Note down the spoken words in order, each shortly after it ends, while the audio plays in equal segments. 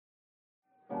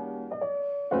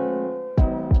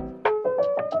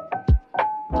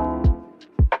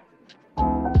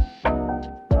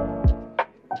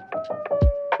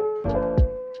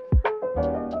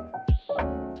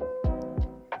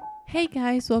Hey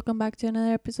guys, welcome back to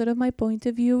another episode of My Point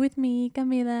of View with me,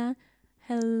 Camila.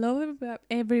 Hello,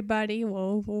 everybody.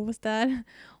 Whoa, what was that?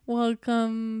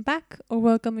 Welcome back, or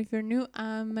welcome if you're new.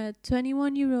 I'm a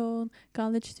 21-year-old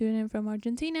college student from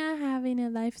Argentina having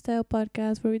a lifestyle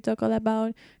podcast where we talk all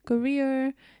about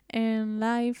career and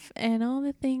life and all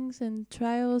the things and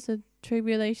trials and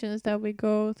tribulations that we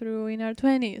go through in our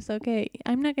 20s. Okay,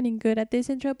 I'm not getting good at this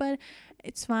intro, but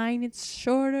it's fine. It's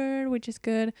shorter, which is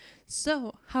good.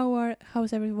 So,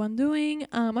 how's everyone doing?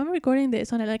 I'm recording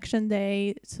this on election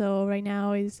day. So right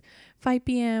now is 5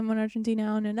 p.m. on Argentina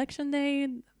on election day,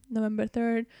 November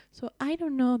 3rd. So I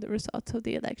don't know the results of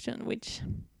the election, which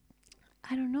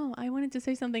I don't know. I wanted to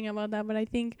say something about that, but I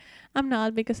think I'm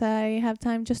not because I have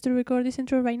time just to record this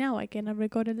intro right now. I cannot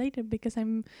record it later because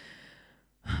I'm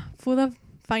full of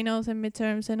finals and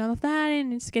midterms and all of that,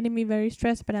 and it's getting me very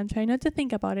stressed, but I'm trying not to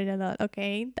think about it a lot.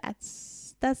 Okay,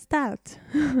 that's that.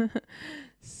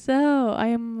 So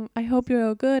I hope you're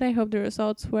all good. I hope the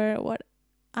results were what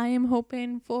I am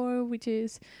hoping for, which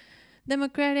is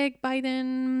Democratic,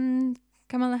 Biden,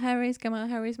 Kamala Harris. Kamala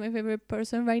Harris is my favorite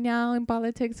person right now in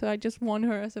politics, so I just want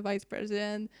her as a vice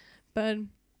president. But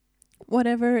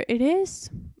whatever it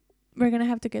is, we're gonna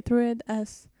have to get through it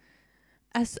as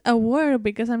a word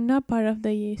because I'm not part of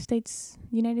the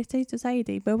United States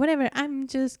society. But whatever, I'm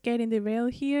just getting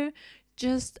derailed here.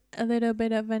 Just a little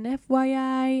bit of an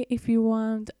FYI if you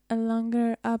want a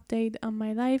longer update on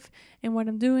my life and what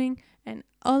I'm doing and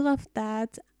all of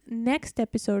that next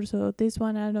episode. So this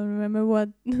one, I don't remember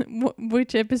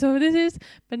which episode this is,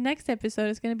 but next episode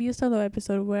is going to be a solo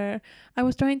episode where I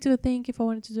was trying to think if I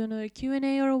wanted to do another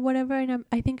Q&A or whatever, and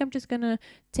I think I'm just going to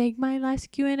take my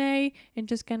last Q&A and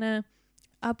just going to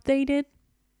update it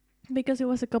because it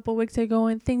was a couple weeks ago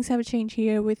and things have changed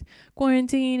here with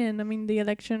quarantine, and I mean the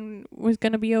election was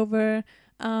gonna be over.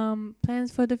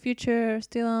 Plans for the future are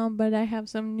still on, but I have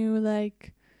some new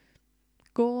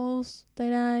goals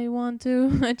that I want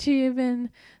to achieve and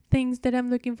things that I'm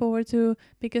looking forward to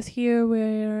because here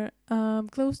we're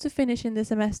close to finishing the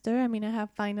semester. I mean I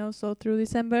have finals so through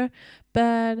December,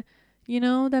 but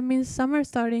that means summer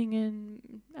starting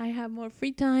and I have more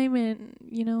free time and,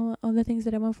 all the things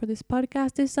that I want for this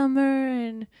podcast this summer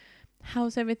and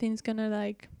how's everything's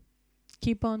gonna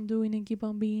keep on doing and keep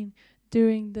on being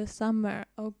during the summer.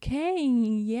 Okay,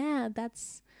 yeah,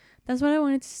 that's what I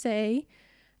wanted to say.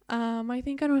 I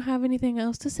think I don't have anything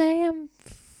else to say.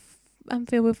 I'm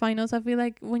filled with finals. I feel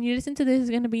like when you listen to this, it's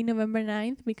going to be November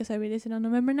 9th because I released it on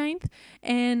November 9th.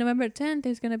 And November 10th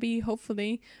is going to be,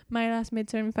 hopefully, my last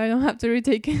midterm if I don't have to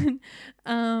retake it.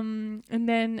 And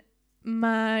then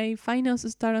my finals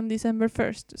start on December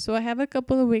 1st. So I have a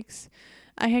couple of weeks.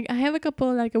 I have a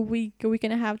couple, a week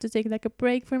and a half to take a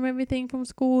break from everything from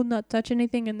school, not touch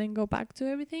anything, and then go back to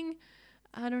everything.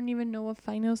 I don't even know what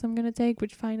finals I'm gonna take,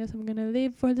 which finals I'm gonna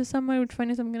leave for the summer, which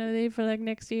finals I'm gonna leave for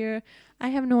next year. I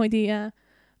have no idea.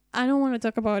 I don't want to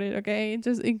talk about it, okay?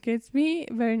 It gets me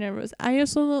very nervous. I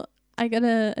got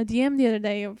a DM the other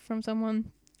day from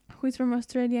someone who is from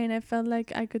Australia, and I felt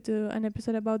like I could do an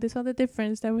episode about this, all the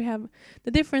difference that we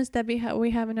have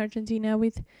we have in Argentina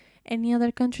with any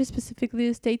other country, specifically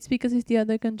the States, because it's the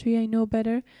other country I know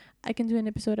better. I can do an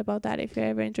episode about that if you're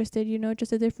ever interested, just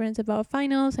the difference about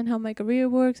finals and how my career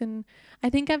works. And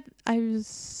I think I've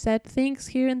said things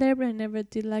here and there, but I never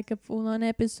did a full-on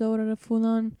episode or a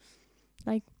full-on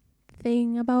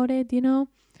thing about it,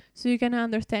 so you can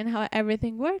understand how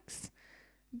everything works.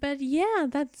 But yeah,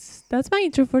 that's my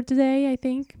intro for today, I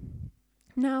think.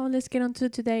 Now let's get on to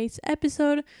today's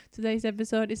episode. Today's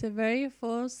episode is a very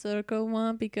full circle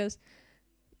one because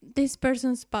this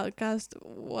person's podcast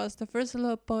was the first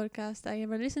solo podcast I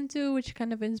ever listened to, which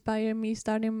kind of inspired me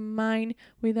starting mine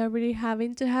without really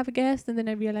having to have a guest. And then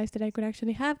I realized that I could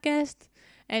actually have guests,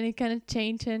 and it kind of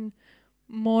changed and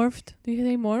morphed. Do you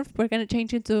say morphed? We're going to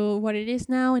change it to what it is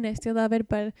now, and I still love it,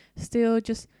 but still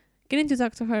just getting to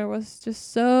talk to her was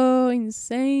just so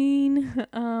insane.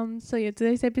 So yeah,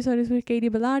 today's episode is with Katie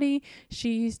Bellotti.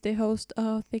 She's the host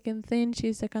of Thick and Thin.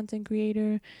 She's a content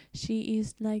creator. She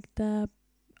is the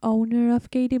owner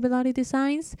of Katie Bellotti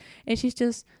Designs, and she's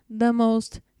just the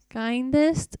most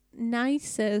kindest,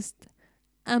 nicest,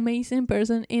 amazing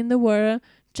person in the world.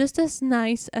 Just as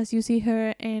nice as you see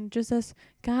her and just as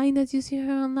kind as you see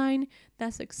her online.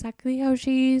 That's exactly how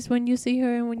she is when you see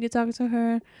her and when you talk to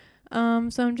her.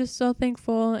 So I'm just so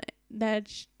thankful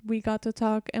that we got to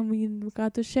talk and we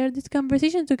got to share this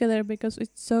conversation together because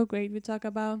it's so great. We talk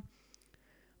about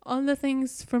all the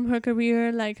things from her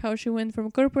career, like how she went from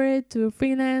corporate to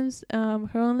freelance, her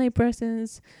online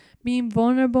presence, being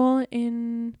vulnerable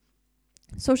in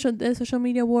the social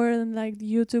media world and like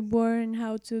the YouTube world, and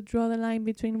how to draw the line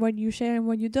between what you share and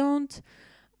what you don't.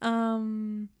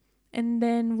 Um, and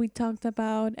then we talked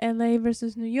about LA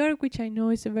versus New York, which I know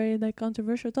is a very like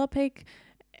controversial topic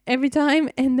every time.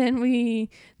 And then we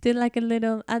did like a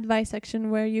little advice section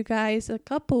where you guys a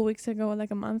couple weeks ago,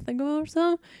 like a month ago or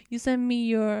so, you sent me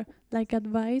your like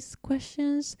advice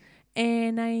questions,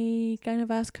 and I kind of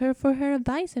asked her for her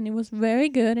advice, and it was very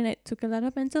good, and I took a lot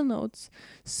of mental notes.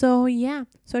 So yeah,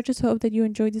 so I just hope that you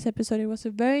enjoyed this episode. It was a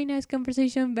very nice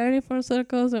conversation, very full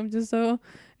circles. I'm just so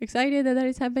excited that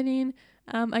is happening.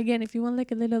 Again, if you want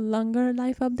like a little longer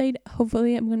life update,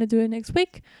 hopefully I'm gonna do it next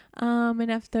week.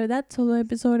 And after that solo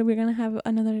episode, we're gonna have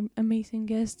another amazing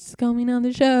guests coming on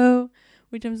the show,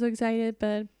 which I'm so excited.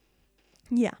 But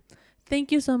yeah,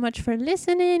 thank you so much for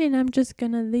listening, and I'm just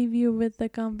gonna leave you with the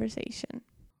conversation.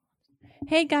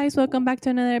 Hey guys, welcome back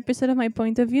to another episode of My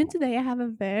Point of View. And today I have a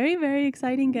very, very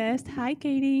exciting guest. Hi,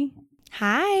 Katie.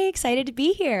 Hi, excited to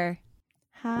be here.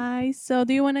 Hi. So,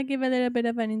 do you want to give a little bit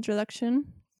of an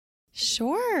introduction?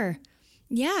 Sure.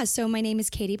 Yeah, so my name is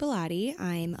Katie Bellotti.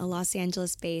 I'm a Los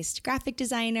Angeles-based graphic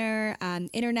designer,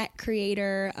 internet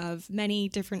creator of many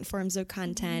different forms of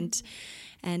content,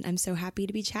 and I'm so happy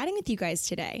to be chatting with you guys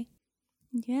today.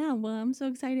 Yeah, well, I'm so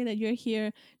excited that you're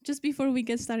here. Just before we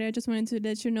get started, I just wanted to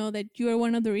let you know that you are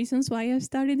one of the reasons why I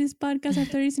started this podcast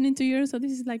after listening to yours. So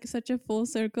this is like such a full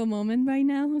circle moment right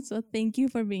now. So thank you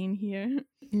for being here.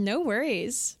 No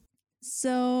worries.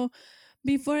 So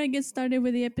before I get started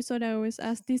with the episode, I always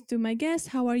ask this to my guests.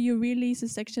 How are you really? It's a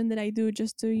section that I do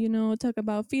just to, talk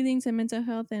about feelings and mental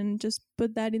health, and just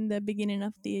put that in the beginning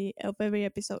of every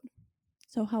episode.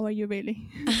 So how are you really?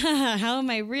 How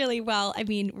am I really? Well, I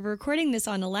mean, we're recording this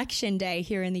on election day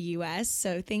here in the U.S.,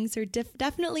 so things are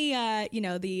definitely,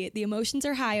 the emotions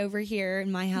are high over here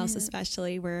in my house,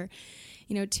 especially. We're,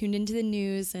 tuned into the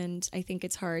news, and I think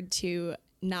it's hard to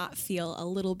not feel a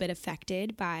little bit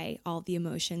affected by all the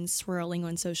emotions swirling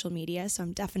on social media. So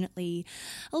I'm definitely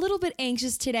a little bit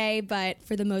anxious today, but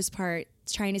for the most part,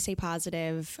 trying to stay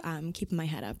positive, keeping my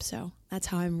head up. So that's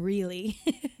how I'm really.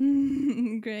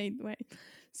 Great. Right.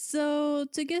 So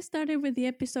to get started with the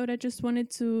episode, I just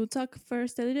wanted to talk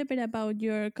first a little bit about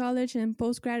your college and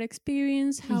post-grad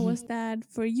experience. How was that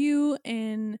for you?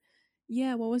 And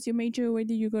yeah, what was your major? Where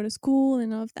did you go to school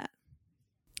and all of that?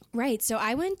 Right. So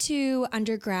I went to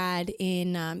undergrad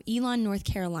in Elon, North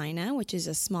Carolina, which is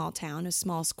a small town, a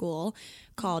small school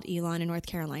called Elon in North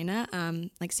Carolina,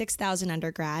 like 6,000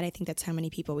 undergrad. I think that's how many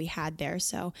people we had there.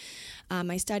 So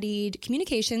I studied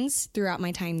communications throughout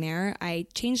my time there. I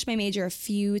changed my major a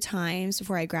few times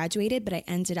before I graduated, but I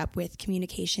ended up with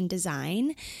communication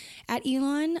design at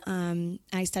Elon.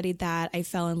 I studied that. I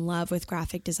fell in love with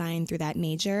graphic design through that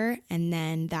major, and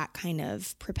then that kind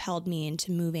of propelled me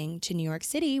into moving to New York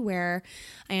City, where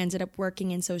I ended up working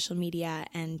in social media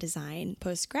and design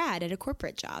post-grad at a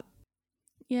corporate job.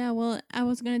 Yeah, well, I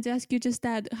was going to ask you just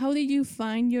that. How did you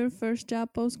find your first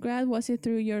job post-grad? Was it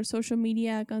through your social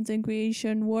media content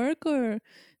creation work, or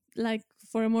like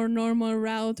for a more normal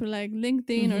route or like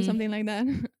LinkedIn or something like that?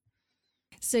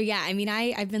 So yeah, I mean,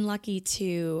 I've been lucky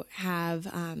to have,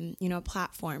 a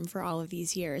platform for all of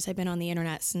these years. I've been on the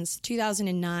internet since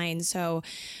 2009. So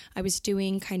I was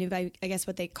doing kind of, I guess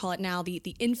what they call it now, the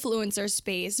influencer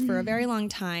space for a very long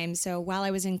time. So while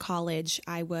I was in college,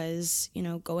 I was,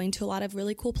 going to a lot of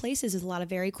really cool places with a lot of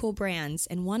very cool brands.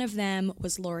 And one of them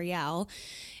was L'Oreal.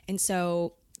 And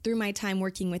so through my time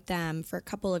working with them for a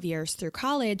couple of years through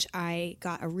college, I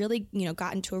got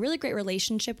got into a really great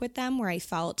relationship with them, where I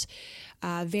felt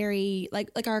very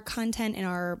like our content and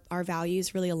our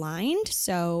values really aligned.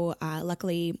 So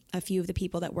luckily, a few of the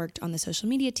people that worked on the social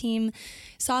media team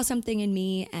saw something in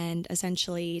me and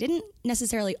essentially didn't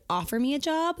necessarily offer me a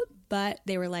job, but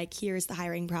they were like, here's the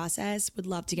hiring process, would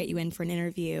love to get you in for an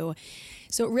interview.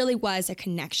 So it really was a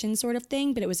connection sort of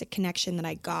thing, but it was a connection that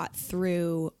I got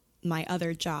through my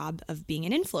other job of being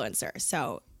an influencer.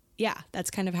 So yeah,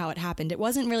 that's kind of how it happened. It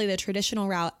wasn't really the traditional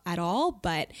route at all,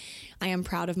 but I am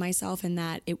proud of myself in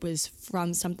that it was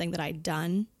from something that I'd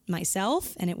done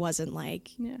myself, and it wasn't like,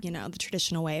 the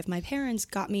traditional way of my parents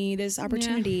got me this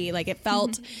opportunity. Yeah. Like it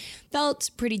felt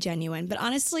pretty genuine. But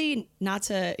honestly, not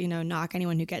to, knock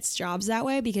anyone who gets jobs that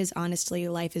way, because honestly,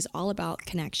 life is all about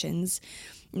connections.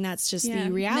 And that's just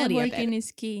the reality of it. Networking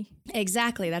is key.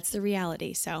 Exactly. That's the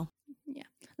reality. So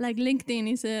like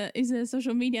LinkedIn is a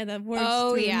social media that works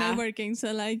through networking.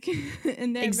 So like,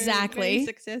 and they're very, very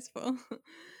successful.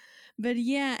 But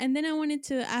yeah, and then I wanted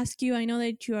to ask you, I know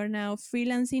that you are now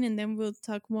freelancing, and then we'll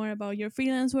talk more about your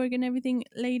freelance work and everything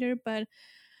later, but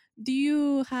do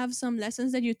you have some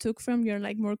lessons that you took from your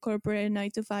like more corporate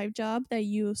 9 to 5 job that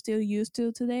you still use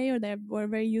till today, or that were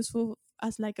very useful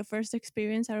as like a first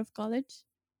experience out of college?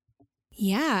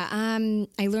 Yeah,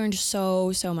 I learned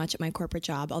so much at my corporate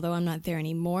job. Although I'm not there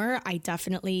anymore, I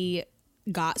definitely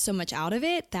got so much out of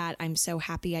it that I'm so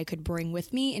happy I could bring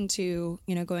with me into,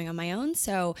 going on my own.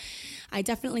 So I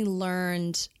definitely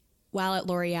learned while at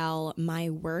L'Oreal my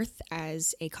worth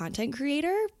as a content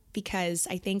creator, because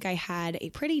I think I had a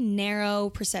pretty narrow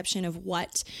perception of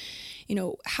what,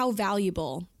 how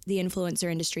valuable the influencer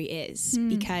industry is,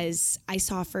 because I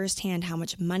saw firsthand how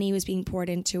much money was being poured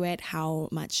into it, how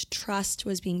much trust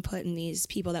was being put in these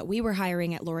people that we were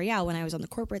hiring at L'Oreal when I was on the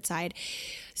corporate side.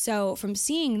 So from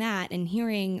seeing that and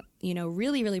hearing,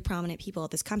 really, really prominent people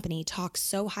at this company talk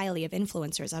so highly of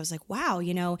influencers, I was like, wow,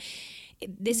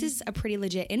 this is a pretty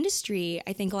legit industry.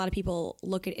 I think a lot of people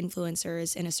look at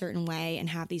influencers in a certain way and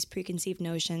have these preconceived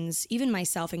notions, even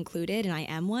myself included, and I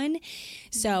am one.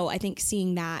 So I think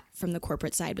seeing that from the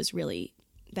corporate side was really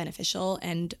beneficial.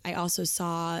 And I also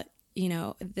saw,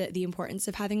 the importance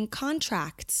of having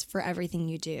contracts for everything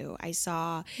you do. I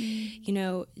saw,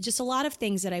 just a lot of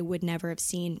things that I would never have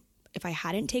seen if I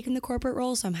hadn't taken the corporate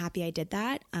role. So I'm happy I did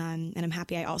that. And I'm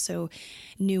happy I also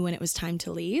knew when it was time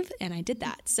to leave, and I did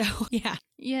that. So yeah.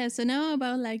 Yeah. So now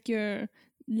about like the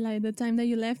time that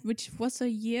you left, which was a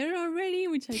year already,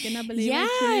 which I cannot believe. Yeah,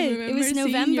 it was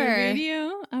November.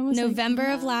 I was November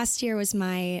of last year was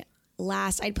my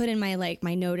last. I'd put in my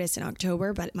notice in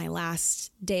October, but my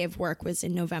last day of work was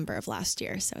in November of last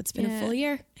year. So it's been a full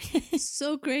year.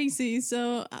 So crazy.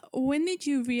 So when did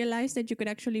you realize that you could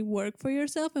actually work for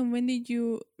yourself, and when did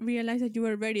you realize that you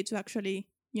were ready to actually,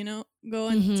 go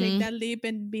and take that leap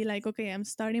and be like, okay, I'm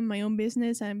starting my own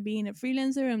business, I'm being a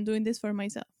freelancer, I'm doing this for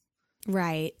myself?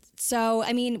 Right. So,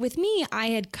 I mean, with me, I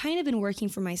had kind of been working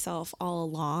for myself all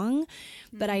along,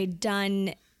 but I'd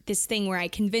done this thing where I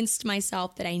convinced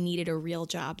myself that I needed a real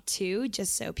job too,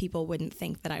 just so people wouldn't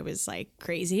think that I was like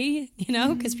crazy,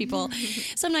 because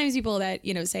sometimes people that,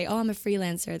 say, oh, I'm a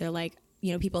freelancer, they're like,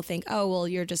 people think, oh, well,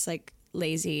 you're just like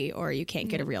lazy or you can't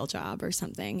get a real job or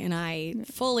something. And I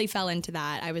fully fell into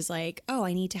that. I was like, oh,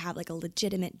 I need to have like a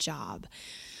legitimate job.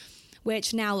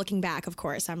 Which now looking back, of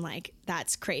course, I'm like,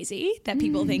 that's crazy that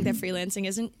people think that freelancing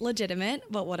isn't legitimate,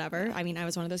 but whatever. I mean, I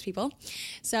was one of those people.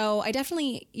 So I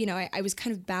definitely, I was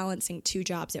kind of balancing 2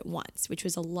 jobs at once, which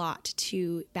was a lot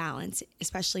to balance,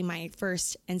 especially my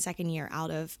first and second year out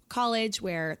of college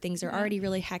where things are already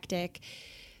really hectic.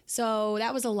 So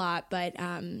that was a lot. But,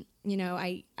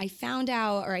 I found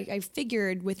out, or I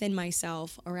figured within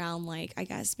myself around like, I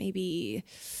guess maybe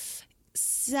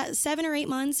 7 or 8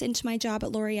 months into my job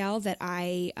at L'Oreal that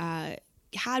I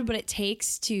had what it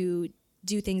takes to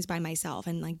do things by myself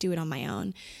and like do it on my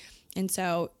own. And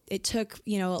so it took, a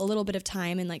little bit of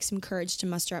time and like some courage to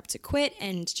muster up to quit,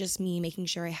 and just me making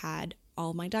sure I had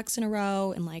all my ducks in a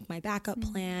row and like my backup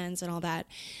plans and all that.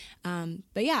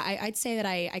 But yeah, I'd say that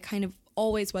I kind of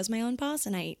always was my own boss,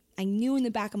 and I knew in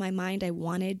the back of my mind I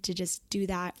wanted to just do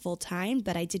that full time,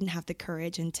 but I didn't have the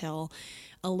courage until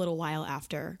a little while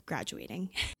after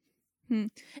graduating.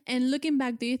 And looking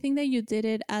back, do you think that you did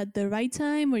it at the right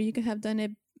time, or you could have done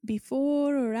it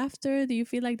before or after? Do you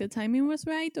feel like the timing was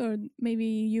right, or maybe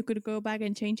you could go back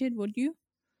and change it? Would you?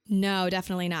 No,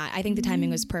 definitely not. I think the timing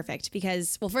was perfect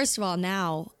because, well, first of all,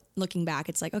 now looking back,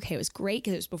 it's like, okay, it was great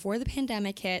because it was before the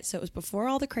pandemic hit. So it was before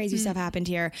all the crazy stuff happened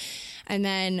here. And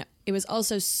then it was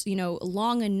also,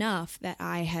 long enough that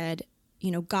I had,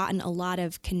 gotten a lot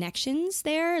of connections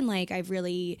there. And like, I've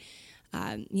really,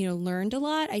 learned a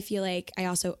lot. I feel like I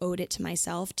also owed it to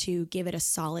myself to give it a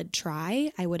solid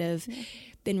try. I would have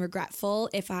been regretful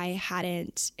if I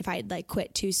had like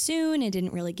quit too soon and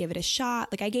didn't really give it a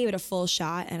shot. Like I gave it a full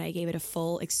shot and I gave it a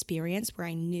full experience where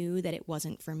I knew that it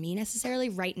wasn't for me necessarily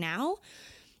right now.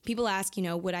 People ask,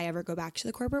 would I ever go back to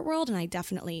the corporate world? And I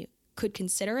definitely could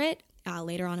consider it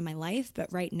later on in my life.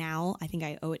 But right now, I think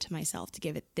I owe it to myself to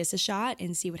give this a shot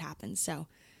and see what happens. So,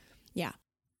 yeah.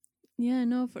 Yeah,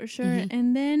 no, for sure.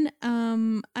 And then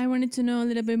I wanted to know a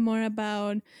little bit more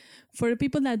about, for the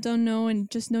people that don't know and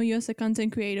just know you as a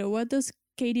content creator, what does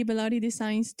Katie Bellotti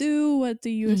Designs do? What do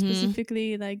you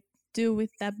specifically like do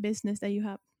with that business that you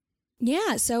have?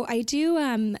 Yeah, so I do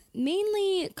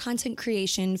mainly content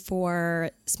creation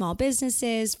for small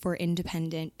businesses, for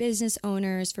independent business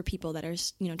owners, for people that are,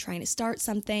 trying to start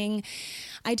something.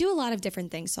 I do a lot of different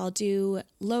things. So I'll do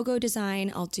logo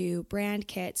design, I'll do brand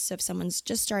kits. So if someone's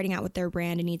just starting out with their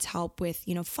brand and needs help with,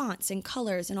 fonts and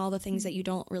colors and all the things that you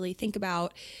don't really think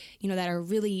about, that are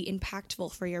really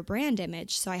impactful for your brand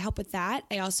image. So I help with that.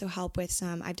 I also help with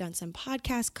I've done some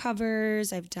podcast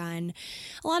covers. I've done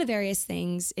a lot of various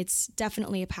things. It's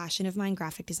definitely a passion of mine,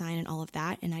 graphic design and all of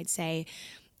that. And I'd say,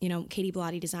 Katie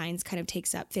Bellotti Designs kind of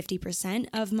takes up 50%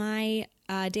 of my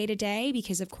day to day,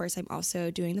 because of course I'm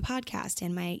also doing the podcast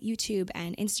and my YouTube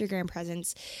and Instagram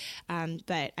presence.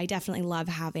 But I definitely love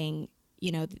having,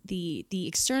 the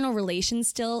external relations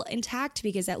still intact,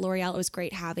 because at L'Oreal it was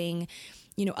great having,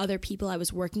 other people I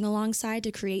was working alongside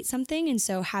to create something. And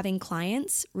so having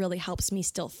clients really helps me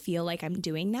still feel like I'm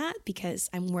doing that, because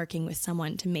I'm working with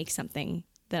someone to make something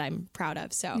that I'm proud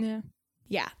of. So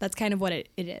yeah, that's kind of what it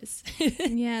is.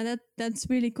 Yeah, that's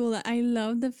really cool. I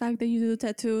love the fact that you do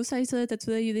tattoos. I saw the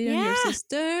tattoo that you did on your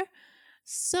sister.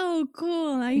 So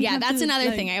cool. That's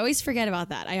another thing. I always forget about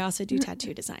that. I also do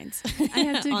tattoo designs. I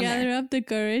have to gather up the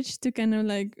courage to kind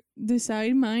of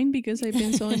decide mine, because I've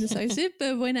been so indecisive.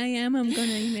 But when I am, I'm going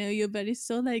to email you. But it's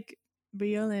so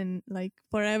real and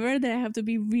forever that I have to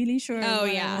be really sure of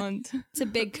what I want. It's a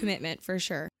big commitment for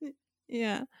sure.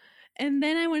 Yeah. And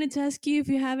then I wanted to ask you if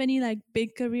you have any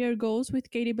big career goals with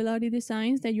Katie Bellotti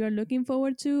Designs that you are looking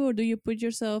forward to, or do you put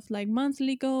yourself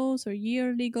monthly goals or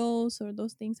yearly goals, or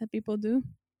those things that people do?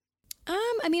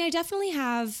 I definitely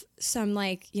have some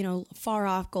far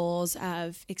off goals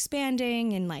of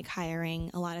expanding and hiring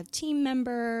a lot of team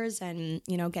members and,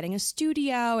 getting a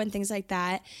studio and things like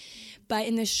that. But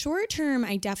in the short term,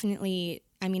 I definitely,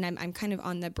 I'm kind of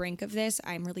on the brink of this.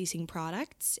 I'm releasing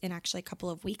products in actually a couple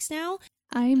of weeks now.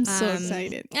 I'm so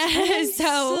excited.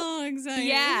 So excited.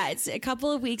 Yeah, it's a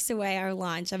couple of weeks away, our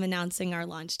launch. I'm announcing our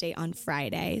launch date on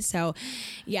Friday. So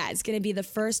yeah, it's going to be the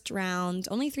first round.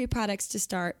 Only 3 products to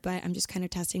start, but I'm just kind of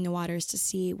testing the waters to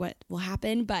see what will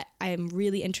happen. But I'm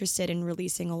really interested in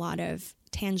releasing a lot of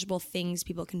tangible things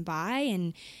people can buy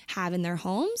and have in their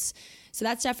homes. So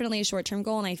that's definitely a short-term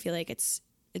goal, and I feel like it's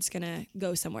going to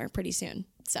go somewhere pretty soon.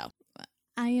 So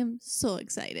I am so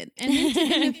excited. And then to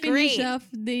kind of finish off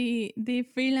the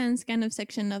freelance kind of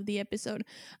section of the episode,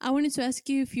 I wanted to ask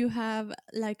you if you have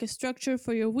a structure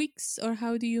for your weeks, or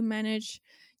how do you manage,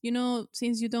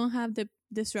 since you don't have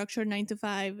the structured 9 to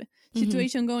 5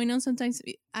 situation going on. Sometimes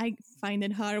I find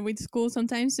it hard with school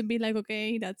sometimes to be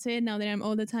okay, that's it. Now that I'm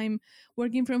all the time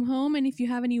working from home. And if you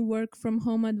have any work from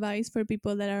home advice for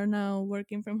people that are now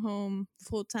working from home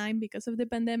full time because of the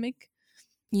pandemic.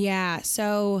 Yeah.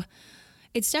 So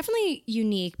it's definitely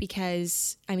unique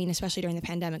because, especially during the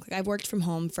pandemic, I've worked from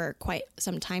home for quite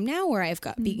some time now, where I've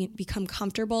become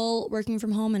comfortable working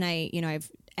from home, and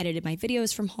I've edited my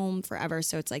videos from home forever.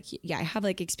 So it's I have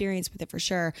experience with it for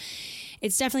sure.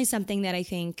 It's definitely something that I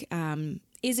think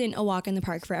isn't a walk in the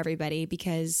park for everybody,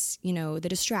 because, the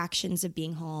distractions of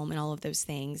being home and all of those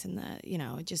things, and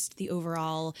just the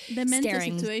overall the mental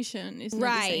situation is not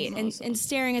right. The same and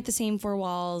staring at the same 4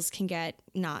 walls can get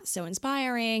not so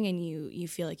inspiring, and you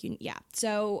feel like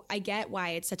so I get why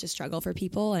it's such a struggle for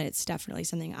people, and it's definitely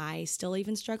something I still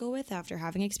even struggle with after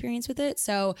having experience with it.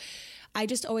 So I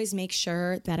just always make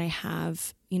sure that I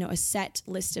have a set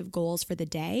list of goals for the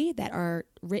day that are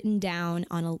written down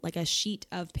on a sheet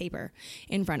of paper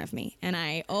in front of me. And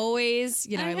I always,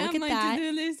 I look at that.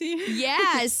 To-do list here.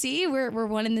 Yeah, see, we're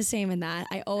one and the same in that.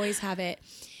 I always have it.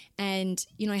 And,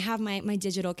 I have my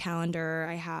digital calendar.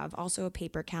 I have also a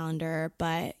paper calendar,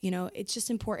 but, it's just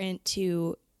important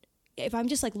to, if I'm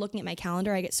just looking at my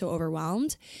calendar, I get so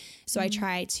overwhelmed. So I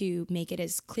try to make it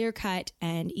as clear cut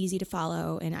and easy to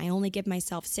follow. And I only give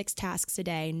myself 6 tasks a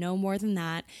day, no more than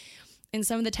that. And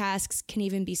some of the tasks can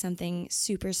even be something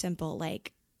super simple,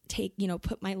 like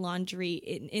put my laundry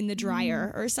in the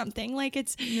dryer or something.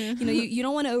 You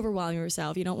don't want to overwhelm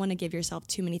yourself. You don't want to give yourself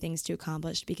too many things to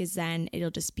accomplish, because then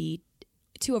it'll just be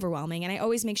too overwhelming. And I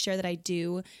always make sure that I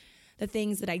do the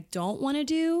things that I don't want to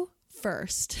do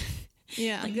first.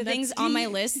 Yeah. The things on my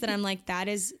list that I'm that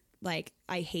is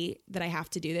I hate that I have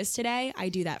to do this today. I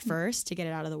do that first to get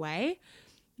it out of the way.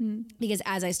 Because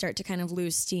as I start to kind of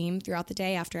lose steam throughout the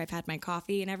day after I've had my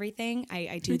coffee and everything,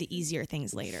 I do the easier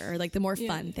things later, or the more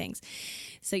fun things.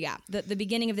 So yeah, the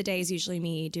beginning of the day is usually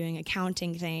me doing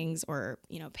accounting things, or,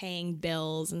 paying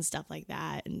bills and stuff like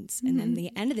that. And then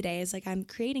the end of the day is I'm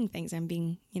creating things. I'm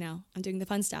being, I'm doing the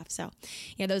fun stuff. So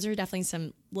yeah, those are definitely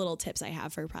some little tips I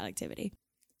have for productivity.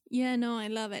 Yeah, no, I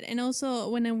love it. And also,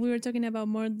 when we were talking about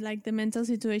more like the mental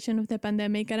situation of the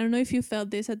pandemic, I don't know if you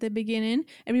felt this at the beginning.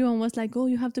 Everyone was like, oh,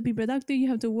 you have to be productive, you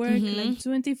have to work Mm-hmm. like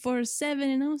 24/7.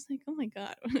 And I was like, oh my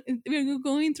God, we're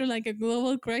going through like a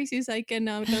global crisis. I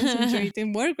cannot concentrate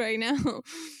in work right now.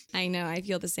 I know. I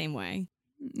feel the same way.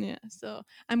 Yeah, so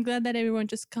I'm glad that everyone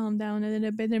just calmed down a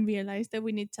little bit and realized that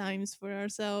we need times for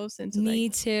ourselves and to like Me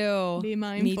too. be Me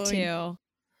mindful. too.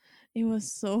 It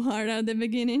was so hard at the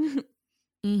beginning.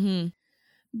 Mm-hmm.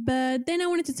 But then I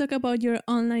wanted to talk about your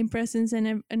online presence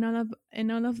and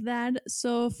all of that.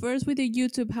 So first with the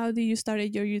YouTube, how did you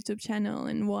started your YouTube channel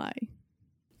and why?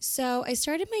 So I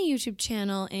started my YouTube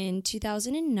channel in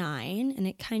 2009, and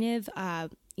it kind of,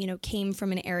 came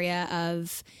from an area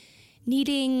of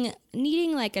needing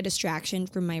like a distraction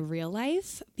from my real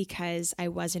life because I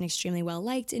wasn't extremely well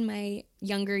liked in my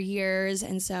younger years,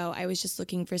 and so I was just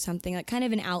looking for something like kind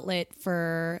of an outlet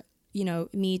for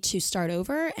me to start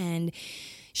over and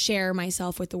share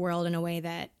myself with the world in a way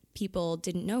that people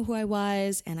didn't know who I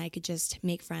was and I could just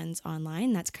make friends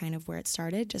online. That's kind of where it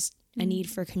started, just a need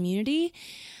for community.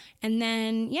 And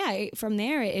then, from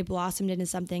there, it blossomed into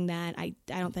something that I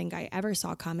don't think I ever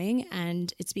saw coming.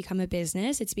 And it's become a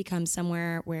business. It's become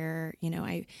somewhere where,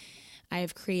 I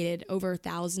have created over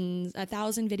 1,000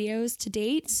 videos to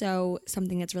date. So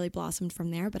something that's really blossomed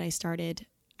from there. But I started,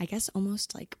 I guess,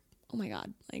 almost like, oh my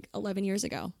God, like 11 years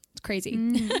ago. It's crazy.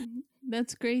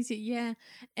 That's crazy. Yeah.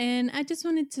 And I just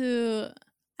wanted to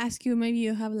ask you, maybe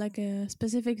you have like a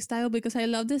specific style, because I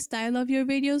love the style of your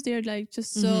videos. They're like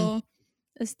just so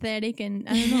aesthetic, and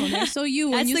I don't know, they're so you.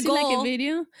 When That's you the see like a goal.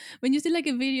 video, when you see like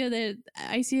a video that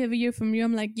I see a video from you,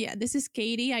 I'm like, yeah, this is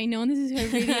Katie. I know this is her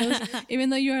videos. Even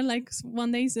though you are like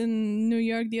one day's in New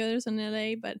York, the others in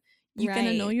LA, but you kind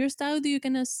of know Right. your style. Do you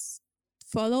kind of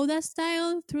follow that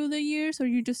style through the years, or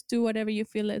you just do whatever you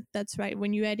feel that's right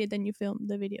when you edit and you film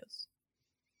the videos?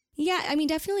 Yeah, I mean,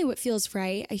 definitely what feels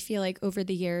right. I feel like over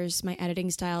the years, my editing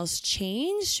styles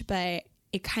changed, but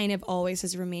it kind of always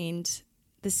has remained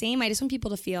the same. I just want people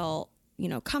to feel,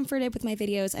 comforted with my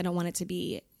videos. I don't want it to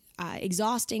be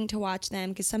exhausting to watch them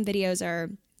because some videos are,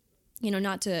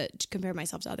 not to compare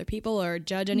myself to other people or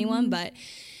judge anyone, but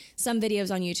some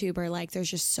videos on YouTube are like, there's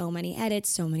just so many edits,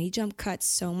 so many jump cuts,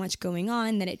 so much going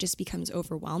on that it just becomes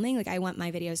overwhelming. Like I want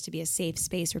my videos to be a safe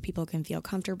space where people can feel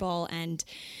comfortable. And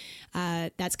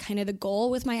that's kind of the goal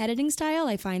with my editing style.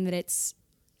 I find that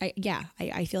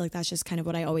I feel like that's just kind of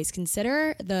what I always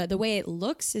consider. The way it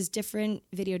looks is different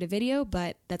video to video,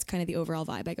 but that's kind of the overall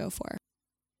vibe I go for.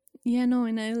 Yeah, no,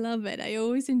 and I love it. I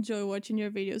always enjoy watching your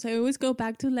videos. I always go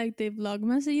back to like the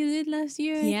vlogmas that you did last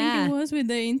year. I think it was with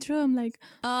the intro. I'm like,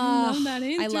 I love that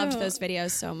intro. I loved those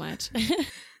videos so much.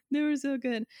 They were so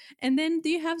good. And then do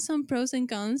you have some pros and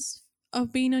cons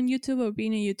of being on YouTube or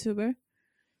being a YouTuber?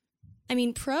 I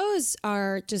mean, pros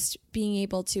are just being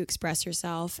able to express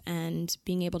yourself and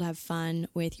being able to have fun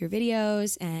with your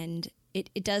videos. And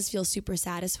it does feel super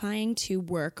satisfying to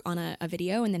work on a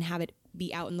video and then have it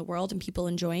be out in the world and people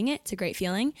enjoying it. It's a great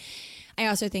feeling. I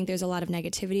also think there's a lot of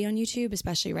negativity on YouTube,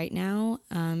 especially right now.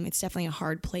 It's definitely a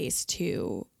hard place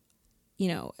to,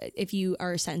 if you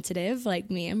are sensitive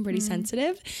like me, I'm pretty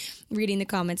sensitive. Reading the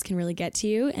comments can really get to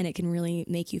you and it can really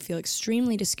make you feel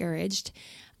extremely discouraged.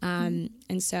 And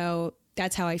so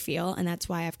that's how I feel. And that's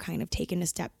why I've kind of taken a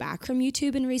step back from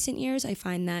YouTube in recent years. I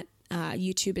find that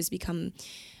YouTube has become,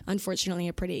 unfortunately,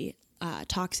 a pretty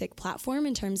toxic platform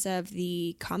in terms of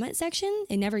the comment section.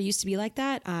 It never used to be like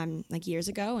that, like years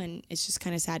ago. And it's just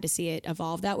kind of sad to see it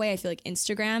evolve that way. I feel like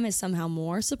Instagram is somehow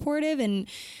more supportive and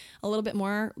a little bit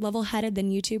more level-headed than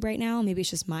YouTube right now. Maybe it's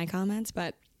just my comments,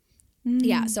 but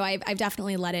yeah, so I've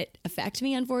definitely let it affect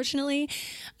me, unfortunately.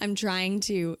 I'm trying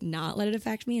to not let it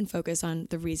affect me and focus on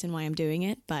the reason why I'm doing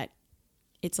it, but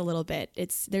it's a little bit,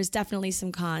 there's definitely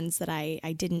some cons that I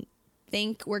didn't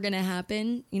think were going to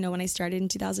happen, when I started in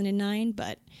 2009,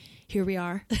 but here we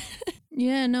are.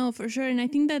 Yeah, no, for sure. And I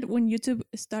think that when YouTube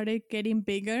started getting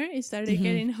bigger, it started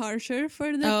getting harsher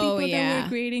for the people that were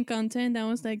creating content. I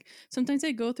was like, sometimes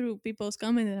I go through people's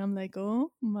comments and I'm like,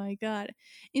 oh my God.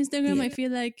 Instagram, I feel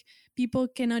like people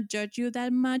cannot judge you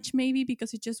that much, maybe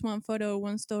because it's just one photo or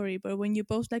one story. But when you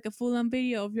post like a full-on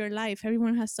video of your life,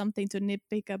 everyone has something to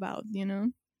nitpick about,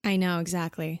 I know,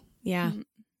 exactly. Yeah.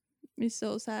 It's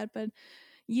so sad, but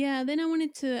yeah, then I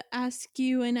wanted to ask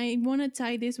you, and I want to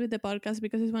tie this with the podcast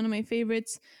because it's one of my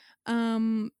favorites.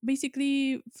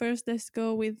 Basically, first let's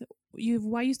go with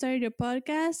why you started your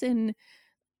podcast, and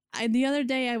the other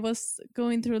day I was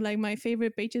going through like my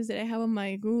favorite pages that I have on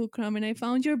my Google Chrome, and I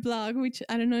found your blog, which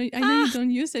I don't know, I know you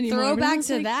don't use anymore. Throwback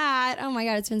to that. Oh my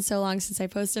God, it's been so long since I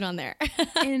posted on there.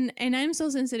 and I'm so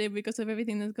sensitive because of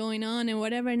everything that's going on and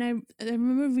whatever. And I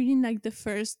remember reading like the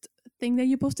first thing that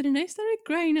you posted, and I started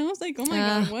crying. I was like, oh my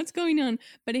God, what's going on?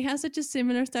 But it has such a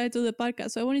similar style to the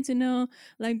podcast. So I wanted to know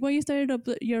like why you started up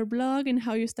your blog and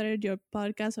how you started your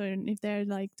podcast, or if they're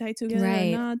like tied together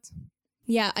or not.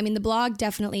 Yeah, I mean, the blog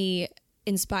definitely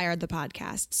inspired the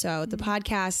podcast. So the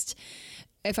podcast,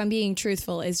 if I'm being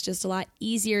truthful, is just a lot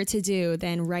easier to do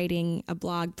than writing a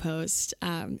blog post.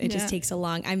 It just takes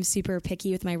I'm super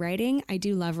picky with my writing. I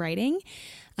do love writing.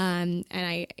 And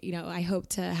I hope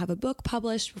to have a book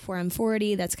published before I'm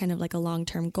 40. That's kind of like a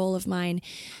long-term goal of mine.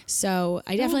 So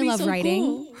I definitely love writing.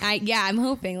 Cool. I'm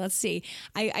hoping. Let's see.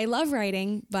 I love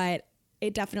writing, but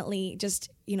it definitely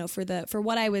just, for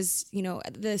what I was,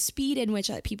 the speed in which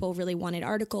people really wanted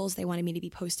articles, they wanted me to be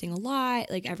posting a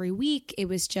lot, like every week. It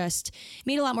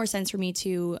made a lot more sense for me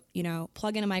to,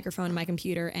 plug in a microphone in my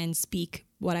computer and speak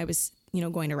what I was,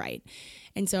 going to write.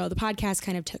 And so the podcast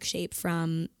kind of took shape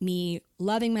from me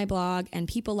loving my blog and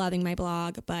people loving my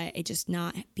blog, but it just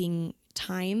not being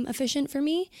time efficient for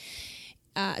me.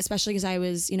 Especially because I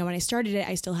was, when I started it,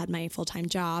 I still had my full-time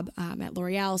job at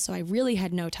L'Oreal. So I really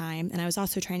had no time. And I was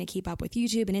also trying to keep up with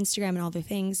YouTube and Instagram and all the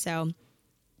things. So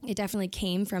it definitely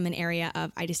came from an area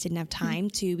of I just didn't have time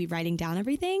to be writing down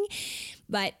everything.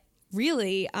 But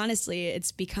really, honestly,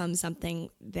 it's become something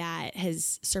that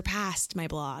has surpassed my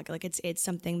blog. Like it's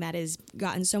something that has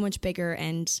gotten so much bigger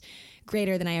and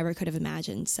greater than I ever could have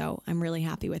imagined. So I'm really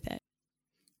happy with it.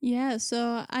 Yeah,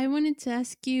 so I wanted to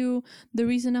ask you the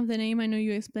reason of the name. I know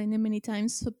you explained it many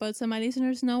times, but so my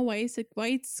listeners know why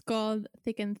it's called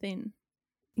Thick and Thin.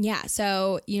 Yeah,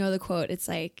 so the quote, it's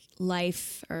like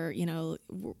life, or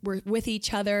we're with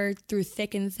each other through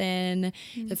thick and thin,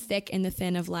 the thick and the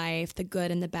thin of life, the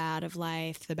good and the bad of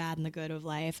life, the bad and the good of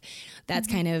life. That's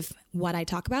kind of what I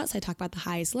talk about. So I talk about the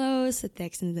highs, lows, the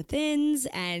thicks and the thins,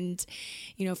 and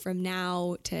from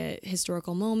now to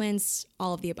historical moments,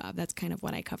 all of the above. That's kind of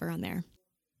what I cover on there.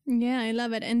 Yeah, I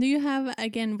love it. And do you have,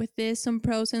 again, with this, some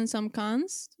pros and some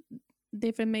cons,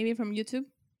 different maybe from YouTube?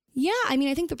 Yeah, I mean,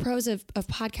 I think the pros of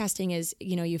podcasting is,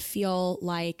 you feel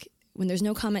like when there's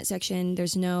no comment section,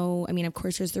 of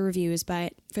course there's the reviews,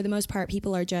 but for the most part,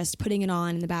 people are just putting it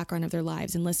on in the background of their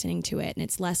lives and listening to it. And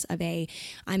it's less of I'm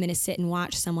going to sit and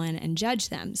watch someone and judge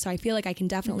them. So I feel like I can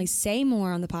definitely say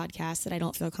more on the podcast that I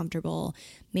don't feel comfortable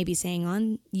maybe saying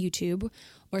on YouTube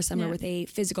or somewhere with a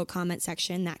physical comment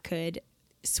section that could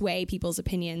sway people's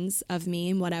opinions of me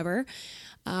and whatever.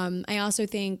 I also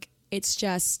think it's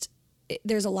just,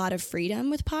 there's a lot of freedom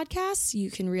with podcasts. You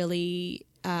can really,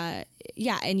 and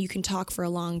you can talk for a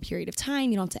long period of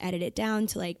time. You don't have to edit it down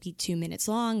to like be 2 minutes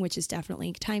long, which is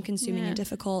definitely time consuming and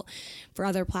difficult for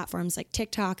other platforms like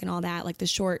TikTok and all that. Like the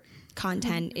short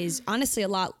content is honestly a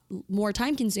lot more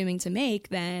time consuming to make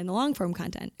than the long form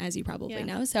content, as you probably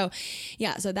know. So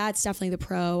so that's definitely the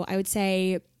pro. I would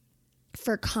say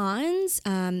for cons,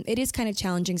 it is kind of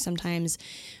challenging sometimes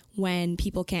when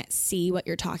people can't see what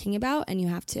you're talking about and you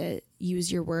have to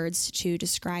use your words to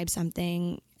describe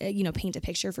something, paint a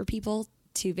picture for people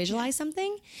to visualize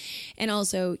something. And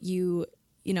also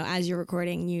as you're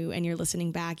recording and you're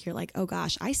listening back, you're like, oh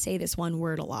gosh, I say this one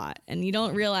word a lot. And you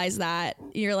don't realize that.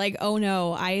 You're like, oh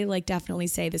no, I like definitely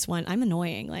say this one. I'm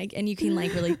annoying. And you can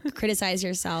really criticize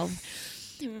yourself.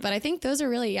 But I think those are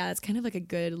really, it's kind of like a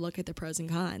good look at the pros and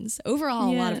cons.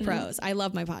 Overall, a lot of pros. I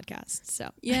love my podcast.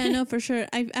 So yeah, no, for sure.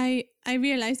 I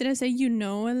realized that I say a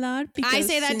lot. Because I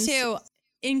say that too.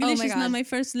 English is not my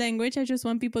first language. I just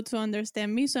want people to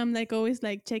understand me. So I'm always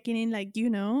checking in and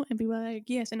people are like,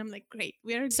 yes. And I'm like, great.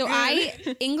 We are so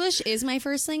good. English is my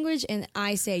first language and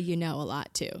I say, a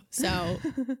lot too. So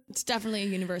it's definitely a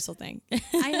universal thing.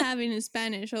 I have in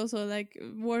Spanish also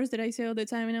words that I say all the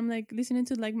time. And I'm listening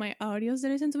to my audios that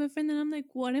I send to my friend. And I'm like,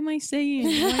 what am I saying?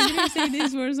 Why did I say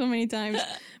this word so many times?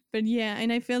 But yeah,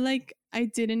 and I feel like I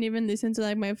didn't even listen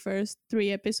to my first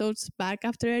 3 episodes back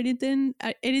after editing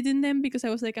them because I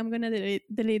was like, I'm going to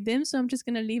delete them. So I'm just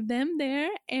going to leave them there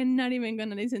and not even going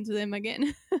to listen to them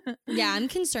again. Yeah, I'm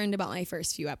concerned about my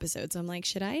first few episodes. I'm like,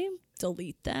 should I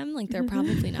delete them? They're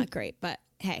probably not great. But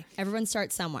hey, everyone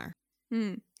starts somewhere.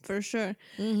 For sure.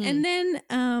 And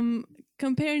then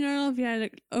comparing all of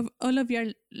your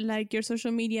your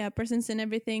social media presence and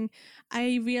everything,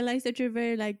 I realized that you're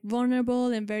very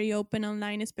vulnerable and very open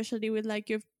online, especially with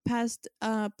your past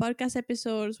podcast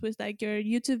episodes, with your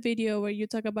YouTube video where you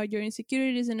talk about your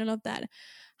insecurities and all of that.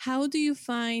 How do you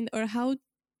find, or how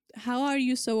how are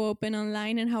you so open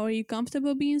online, and how are you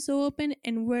comfortable being so open,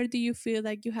 and where do you feel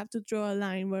like you have to draw a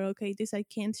line where, okay, this I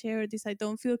can't share, this I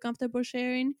don't feel comfortable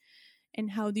sharing,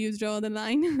 and how do you draw the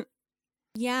line?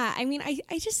 Yeah, I mean,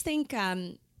 I just think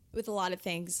with a lot of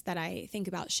things that I think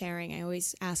about sharing, I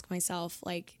always ask myself,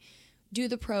 like, do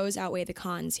the pros outweigh the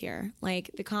cons here?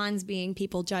 Like, the cons being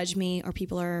people judge me, or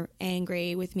people are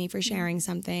angry with me for sharing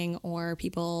something, or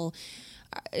people,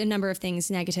 a number of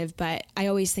things negative. But I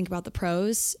always think about the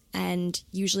pros, and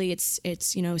usually it's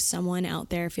someone out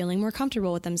there feeling more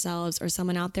comfortable with themselves, or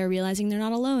someone out there realizing they're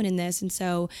not alone in this. And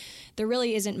so there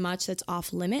really isn't much that's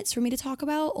off limits for me to talk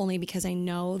about, only because I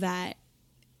know that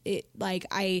it, like,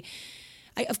 I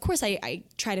of course I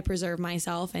try to preserve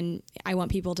myself, and I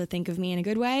want people to think of me in a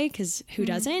good way, because who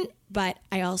doesn't? But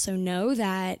I also know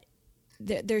that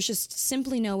there's just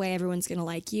simply no way everyone's going to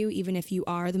like you, even if you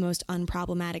are the most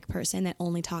unproblematic person that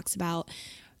only talks about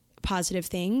positive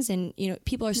things. And,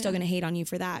 people are still going to hate on you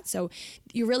for that. So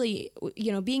you really,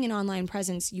 being an online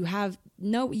presence, you're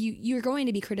going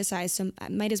to be criticized. So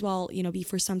might as well, be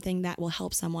for something that will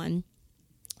help someone.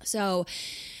 So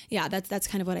yeah, that's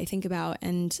kind of what I think about.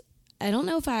 And I don't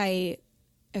know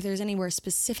if there's anywhere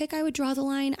specific I would draw the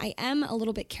line. I am a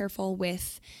little bit careful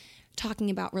with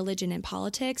talking about religion and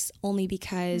politics, only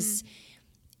because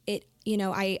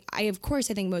I of course,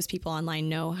 I think most people online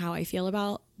know how I feel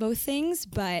about both things,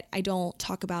 but I don't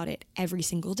talk about it every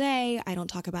single day. I don't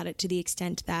talk about it to the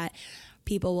extent that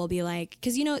people will be like,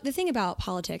 because, the thing about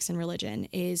politics and religion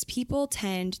is people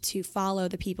tend to follow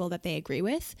the people that they agree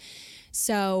with.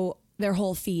 So their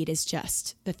whole feed is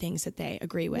just the things that they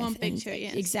agree with. One picture,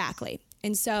 yes. Exactly.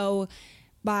 And so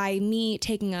by me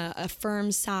taking a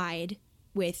firm side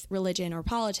with religion or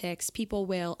politics, people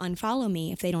will unfollow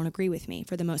me if they don't agree with me,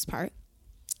 for the most part.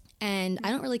 And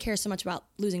I don't really care so much about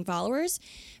losing followers,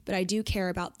 but I do care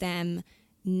about them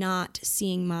not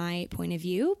seeing my point of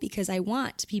view, because I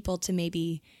want people to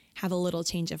maybe have a little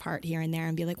change of heart here and there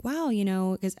and be like, wow,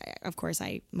 because of course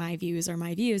my views are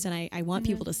my views, and I want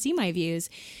people to see my views.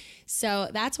 So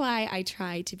that's why I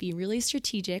try to be really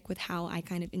strategic with how I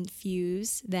kind of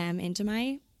infuse them into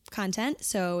my content.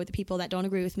 So the people that don't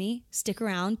agree with me stick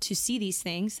around to see these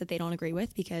things that they don't agree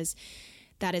with, because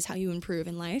that is how you improve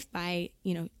in life, by,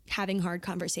 having hard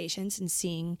conversations and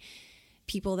seeing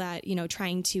people that,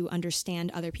 trying to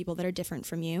understand other people that are different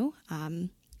from you.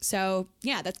 So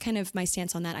yeah, that's kind of my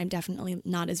stance on that. I'm definitely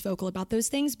not as vocal about those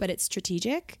things, but it's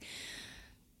strategic.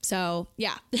 So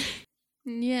yeah.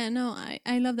 Yeah, no,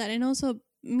 I love that. And also,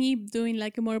 me doing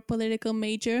like a more political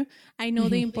major, I know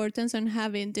the importance on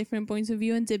having different points of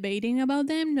view and debating about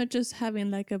them, not just having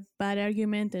like a bad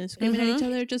argument and screaming at each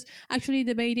other, just actually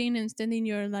debating and standing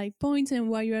your like points and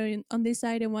why you're on this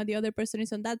side and why the other person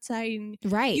is on that side. And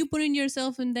right. You putting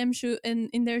yourself in them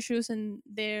in their shoes, and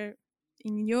they're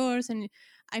in yours. And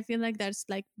I feel like that's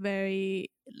like I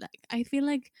feel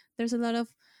like there's a lot of,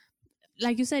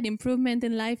 like you said, improvement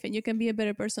in life, and you can be a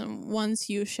better person once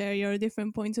you share your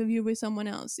different points of view with someone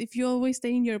else. If you always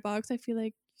stay in your box, I feel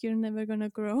like you're never gonna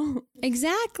grow.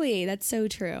 Exactly. That's so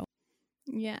true.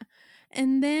 Yeah.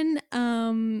 And then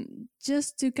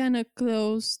just to kind of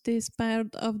close this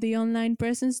part of the online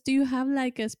presence, do you have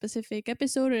like a specific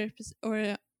episode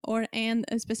and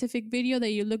a specific video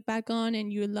that you look back on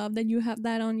and you love that you have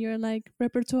that on your like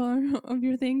repertoire of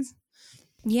your things?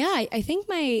 Yeah, I think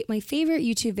my favorite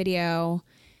YouTube video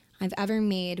I've ever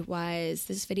made was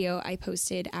this video I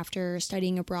posted after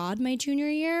studying abroad my junior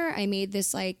year. I made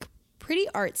this like pretty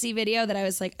artsy video that I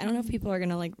was like, I don't know if people are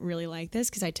going to like really like this,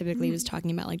 because I typically was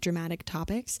talking about like dramatic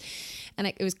topics. And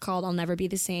it was called I'll Never Be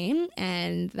the Same.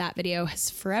 And that video has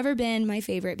forever been my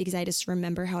favorite, because I just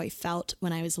remember how I felt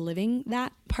when I was living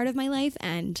that part of my life.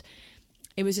 And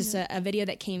it was just a video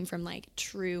that came from like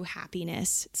true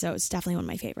happiness. So it's definitely one of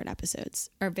my favorite episodes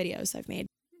or videos I've made.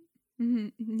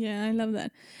 Mm-hmm. Yeah, I love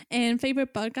that. And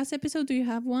favorite podcast episode? Do you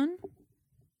have one?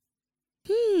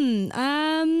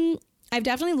 I've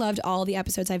definitely loved all the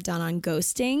episodes I've done on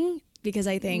ghosting, because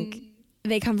I think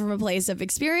they come from a place of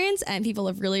experience and people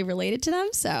have really related to them.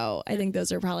 So I think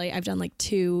those are probably, I've done like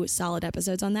 2 solid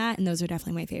episodes on that, and those are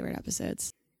definitely my favorite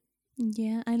episodes.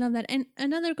 Yeah, I love that. And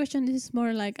another question, this is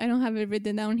more like, I don't have it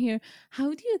written down here.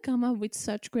 How do you come up with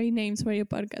such great names for your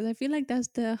podcast? I feel like that's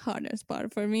the hardest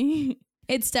part for me.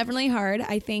 It's definitely hard.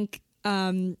 I think,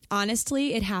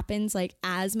 honestly, it happens like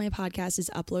as my podcast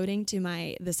is uploading to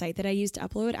the site that I use to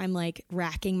upload, I'm like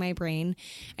racking my brain.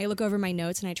 I look over my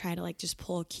notes and I try to like just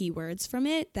pull keywords from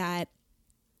it that,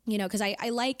 because I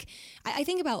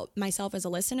think about myself as a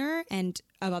listener and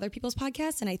of other people's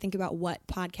podcasts, and I think about what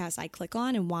podcasts I click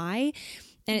on and why.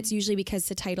 And it's usually because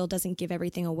the title doesn't give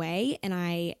everything away. And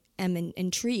I am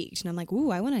intrigued and I'm like,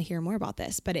 ooh, I want to hear more about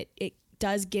this. But it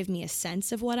does give me a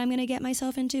sense of what I'm going to get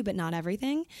myself into, but not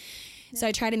everything. Yeah. So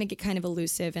I try to make it kind of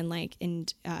elusive and like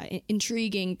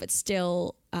intriguing, but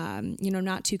still,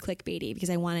 not too clickbaity, because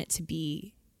I want it to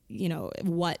be,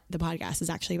 what the podcast is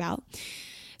actually about.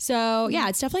 So yeah,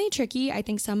 it's definitely tricky. I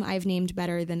think some I've named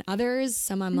better than others.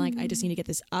 Some I'm like, I just need to get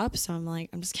this up. So I'm like,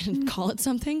 I'm just going to call it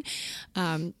something.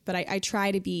 But I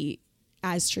try to be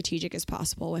as strategic as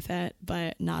possible with it,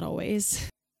 but not always.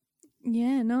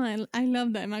 Yeah, no, I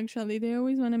love them actually. They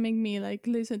always want to make me like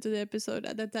listen to the episode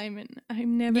at that time, and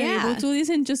I'm never able to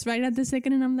listen just right at the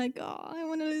second, and I'm like, oh, I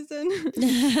want to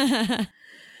listen.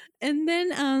 And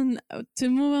then to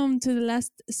move on to the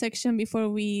last section before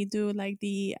we do like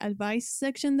the advice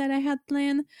section that I had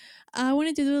planned, I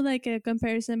wanted to do like a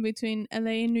comparison between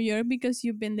LA and New York, because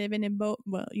you've been living in both.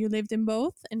 Well, you lived in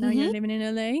both and now you're living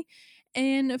in LA.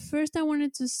 And first I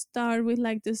wanted to start with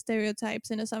like the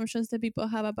stereotypes and assumptions that people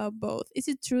have about both. Is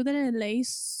it true that LA is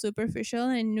superficial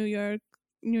and New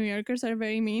Yorkers are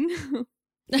very mean?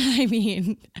 I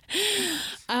mean,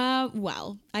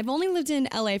 well, I've only lived in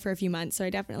LA for a few months, so I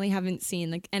definitely haven't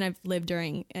seen and I've lived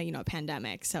during a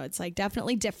pandemic, so it's like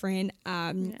definitely different.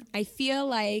 I feel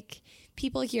like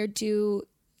people here do,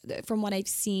 from what I've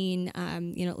seen,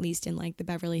 at least in like the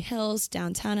Beverly Hills,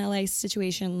 downtown LA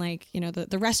situation, like,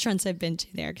 the restaurants I've been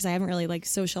to there, because I haven't really like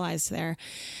socialized there.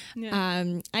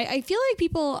 Yeah. I feel like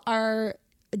people are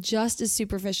just as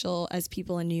superficial as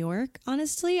people in New York,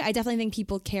 honestly. I definitely think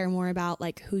people care more about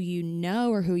like who you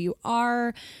know or who you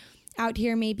are out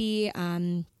here, maybe.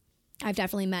 I've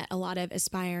definitely met a lot of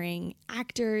aspiring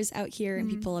actors out here and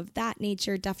people of that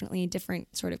nature, definitely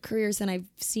different sort of careers than I've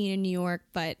seen in New York,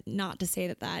 but not to say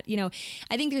that,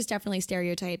 I think there's definitely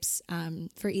stereotypes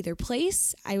for either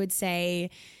place. I would say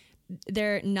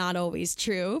they're not always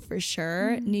true, for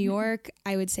sure. New York,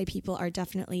 I would say people are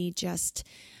definitely just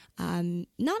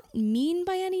not mean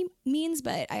by any means,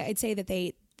 but I'd say that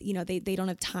they don't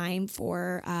have time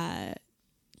for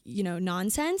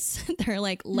nonsense. They're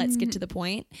like, let's get to the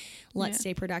point. Let's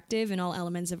stay productive in all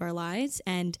elements of our lives.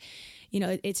 And,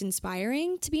 it's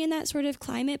inspiring to be in that sort of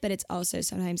climate, but it's also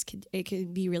sometimes it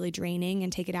could be really draining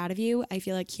and take it out of you. I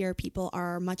feel like here people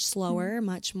are much slower,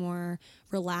 much more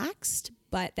relaxed,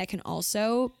 but that can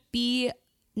also be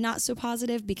not so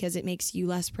positive because it makes you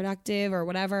less productive or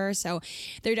whatever. So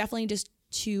they're definitely just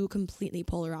two completely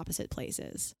polar opposite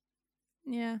places.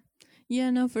 Yeah. Yeah,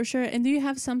 no, for sure. And do you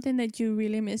have something that you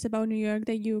really miss about New York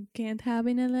that you can't have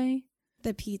in LA?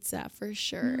 The pizza, for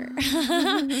sure.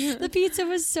 The pizza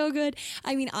was so good.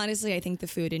 I mean, honestly, I think the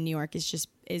food in New York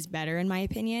is better in my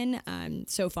opinion,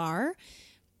 so far.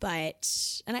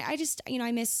 But, and I just,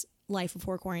 I miss life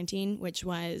before quarantine, which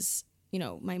was,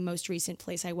 my most recent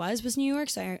place I was New York.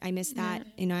 So I miss that.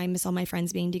 Yeah. I miss all my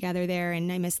friends being together there,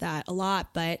 and I miss that a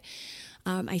lot. But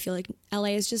I feel like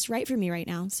LA is just right for me right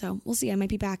now. So we'll see. I might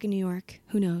be back in New York.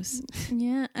 Who knows?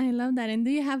 Yeah, I love that. And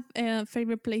do you have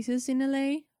favorite places in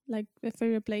LA? Like a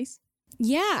favorite place?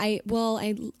 Yeah,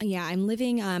 I'm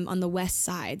living on the west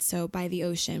side, so by the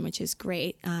ocean, which is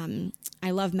great.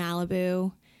 I love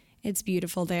Malibu. It's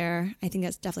beautiful there. I think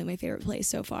that's definitely my favorite place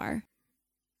so far.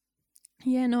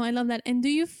 Yeah, no, I love that. And do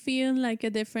you feel like a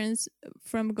difference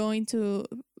from going to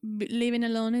living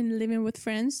alone and living with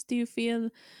friends? Do you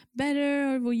feel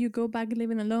better, or will you go back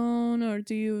living alone, or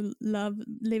do you love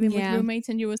living with roommates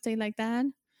and you will stay like that?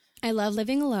 I love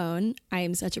living alone. I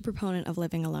am such a proponent of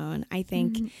living alone. I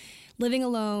think living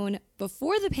alone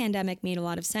before the pandemic made a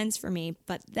lot of sense for me.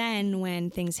 But then when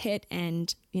things hit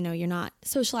and, you're not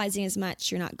socializing as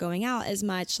much, you're not going out as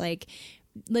much, like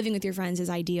living with your friends is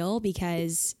ideal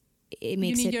because it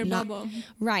makes you need it your not bubble.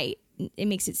 Right. It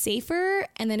makes it safer.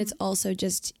 And then it's also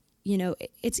just,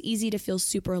 it's easy to feel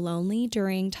super lonely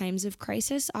during times of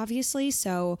crisis, obviously.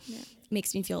 So it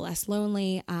makes me feel less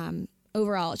lonely.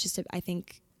 Overall, it's just, I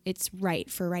think it's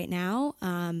right for right now.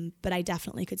 But I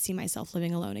definitely could see myself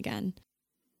living alone again.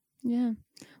 Yeah.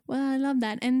 Well, I love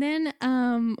that. And then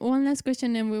one last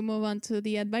question, and we'll move on to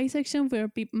the advice section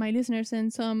where my listeners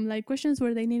send some like questions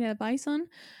where they need advice on.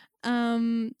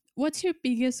 What's your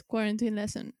biggest quarantine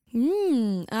lesson?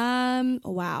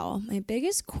 Wow. My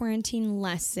biggest quarantine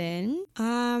lesson.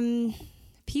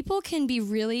 People can be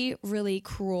really, really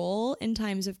cruel in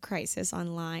times of crisis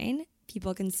online.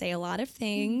 People can say a lot of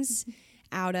things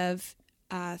out of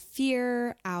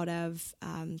fear, out of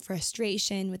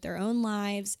frustration with their own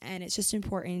lives. And it's just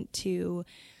important to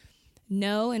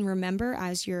know and remember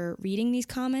as you're reading these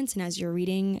comments and as you're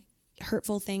reading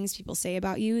hurtful things people say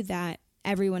about you that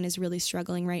everyone is really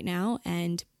struggling right now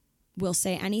and will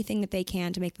say anything that they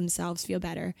can to make themselves feel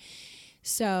better.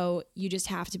 So you just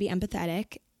have to be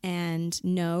empathetic and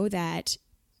know that,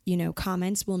 you know,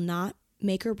 comments will not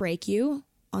make or break you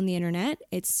on the internet.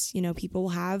 It's, you know, people will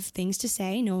have things to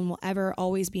say. No one will ever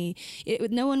always be,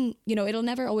 no one, you know, it'll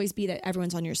never always be that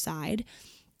everyone's on your side.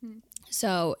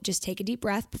 So just take a deep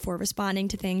breath before responding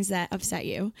to things that upset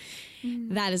you.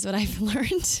 That is what I've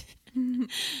learned.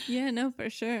 Yeah, no, for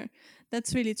sure.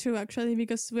 That's really true, actually,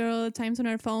 because we're all the times on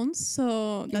our phones.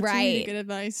 So that's really good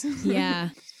advice. Yeah.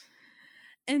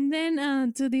 And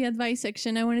then to the advice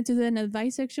section, I wanted to do an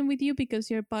advice section with you because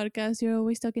your podcast, you're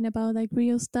always talking about like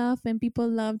real stuff and people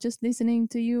love just listening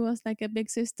to you as like a big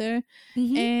sister.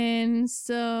 And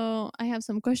so I have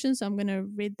some questions, so I'm going to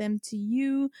read them to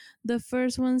you. The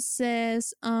first one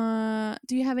says,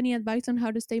 do you have any advice on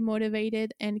how to stay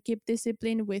motivated and keep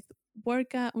discipline with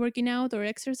working out or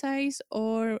exercise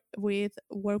or with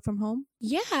work from home?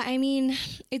 Yeah, I mean,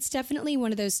 it's definitely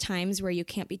one of those times where you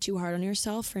can't be too hard on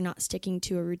yourself for not sticking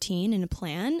to a routine and a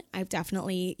plan. I've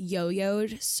definitely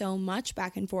yo-yoed so much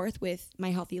back and forth with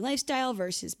my healthy lifestyle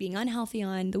versus being unhealthy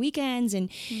on the weekends. And,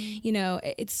 you know,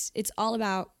 it's all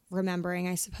about remembering,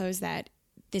 I suppose, that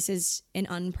this is an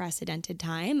unprecedented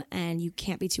time and you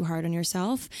can't be too hard on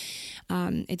yourself.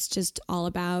 It's just all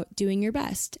about doing your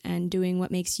best and doing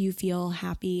what makes you feel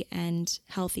happy and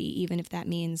healthy, even if that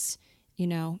means, you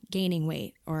know, gaining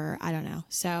weight or I don't know.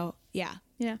 So yeah,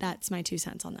 that's my 2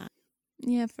 cents on that.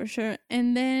 Yeah, for sure.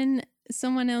 And then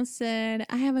someone else said,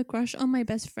 I have a crush on my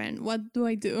best friend. What do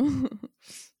I do?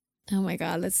 Oh my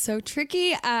God, that's so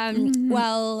tricky.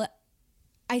 Well,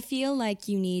 I feel like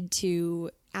you need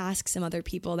to ask some other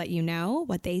people that you know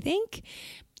what they think.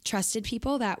 Trusted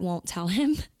people that won't tell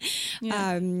him.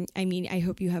 I mean, I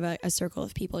hope you have a circle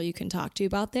of people you can talk to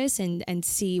about this and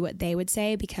see what they would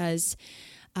say because,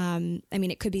 I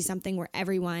mean, it could be something where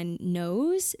everyone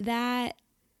knows that,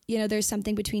 you know, there's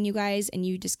something between you guys and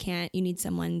you just can't, you need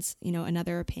someone's, you know,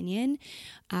 another opinion.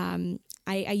 I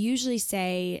usually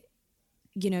say,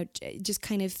 you know, just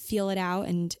kind of feel it out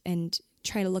and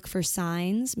try to look for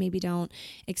signs. Maybe don't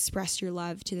express your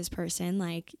love to this person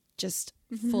like just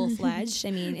full-fledged.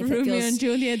 I mean, if it Romeo feels, and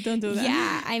Juliet, don't do that.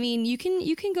 yeah, I mean, you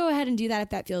can go ahead and do that if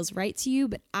that feels right to you,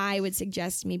 but I would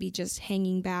suggest maybe just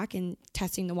hanging back and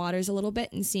testing the waters a little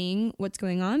bit and seeing what's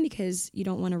going on because you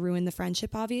don't want to ruin the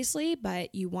friendship, obviously,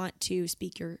 but you want to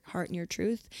speak your heart and your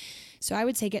truth. So I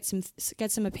would say get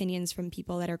some opinions from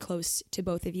people that are close to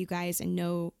both of you guys and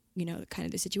know, you know, kind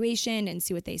of the situation and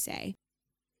see what they say.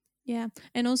 Yeah.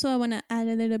 And also I want to add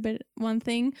a little bit one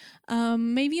thing.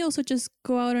 Maybe also just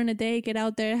go out on a date, get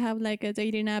out there, have like a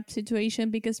dating app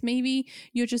situation because maybe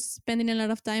you're just spending a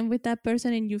lot of time with that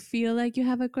person and you feel like you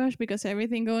have a crush because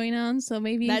everything going on. So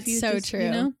maybe that's if you so just, true.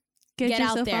 You know, get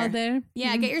yourself out there.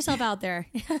 Yeah, get yourself out there.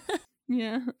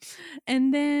 Yeah.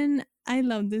 And then I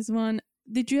love this one.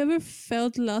 Did you ever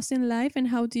felt lost in life and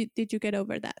how did you get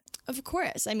over that? Of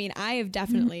course. I mean, I have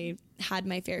definitely had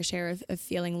my fair share of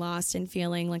feeling lost and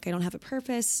feeling like I don't have a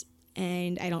purpose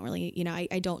and I don't really, you know,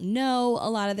 I don't know a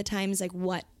lot of the times like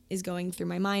what is going through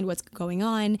my mind, what's going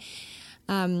on.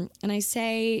 And I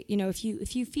say, you know, if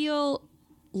you feel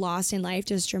lost in life,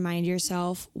 just remind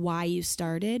yourself why you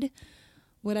started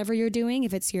whatever you're doing,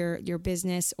 if it's your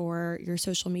business or your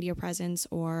social media presence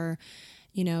or,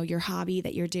 you know, your hobby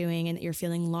that you're doing and that you're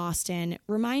feeling lost in.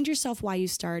 Remind yourself why you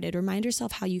started. Remind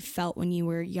yourself how you felt when you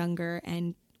were younger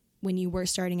and when you were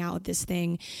starting out with this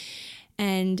thing.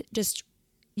 And just,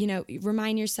 you know,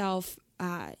 remind yourself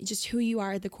just who you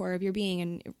are at the core of your being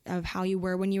and of how you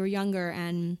were when you were younger.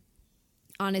 And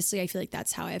honestly, I feel like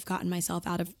that's how I've gotten myself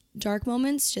out of dark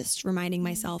moments, just reminding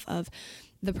myself of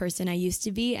the person I used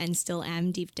to be and still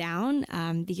am deep down,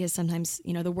 because sometimes,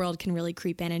 you know, the world can really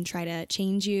creep in and try to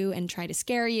change you and try to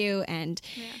scare you. And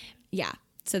yeah,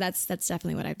 so that's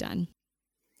definitely what I've done.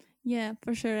 Yeah,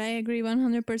 for sure. I agree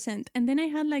 100%. And then I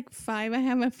had like I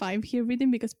have a 5 here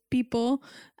written because people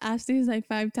asked this like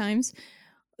 5 times.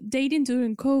 Dating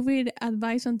during COVID,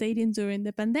 advice on dating during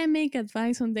the pandemic,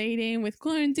 advice on dating with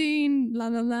quarantine, blah,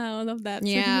 blah, blah, all of that.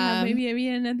 Yeah. So do you have maybe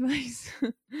an advice?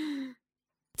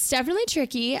 It's definitely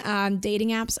tricky. Dating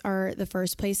apps are the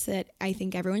first place that I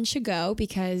think everyone should go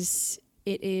because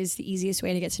it is the easiest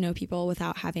way to get to know people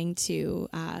without having to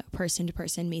person to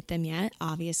person meet them yet,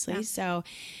 obviously. Yeah. So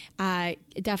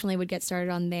it definitely would get started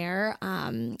on there.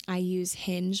 I use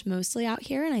Hinge mostly out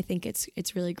here, and I think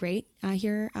it's really great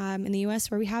here in the U.S.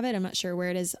 where we have it. I'm not sure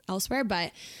where it is elsewhere,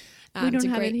 but we don't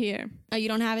have it here. Oh, you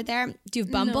don't have it there? Do you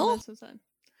have Bumble? No, that's so sad.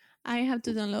 I have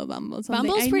to download Bumble.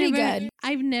 Bumble's pretty good.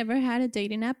 I've never had a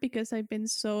dating app because I've been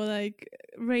so like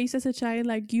raised as a child,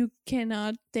 like you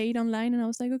cannot date online. And I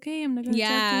was like, okay, I'm not going to talk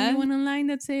to anyone online.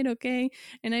 That's it. Okay.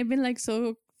 And I've been like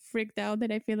so freaked out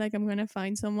that I feel like I'm gonna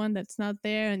find someone that's not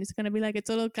there and it's gonna be like a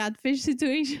total catfish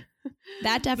situation.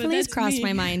 That But definitely has that's crossed me.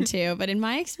 my mind too. But in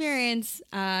my experience,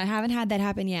 I haven't had that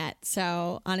happen yet.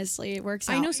 So honestly, it works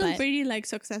out. I know some but- pretty like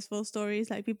successful stories,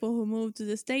 like people who moved to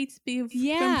the States from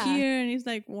Yeah. here, and it's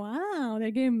like, wow,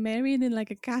 they're getting married in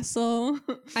like a castle.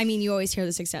 I mean, you always hear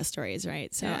the success stories,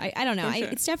 right? So Yeah, I don't know. for sure.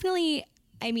 It's definitely,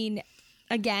 I mean,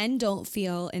 again, don't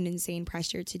feel an insane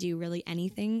pressure to do really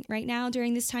anything right now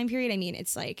during this time period. I mean,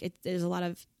 it's like there's a lot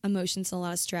of emotions and a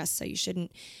lot of stress, so you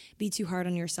shouldn't be too hard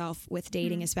on yourself with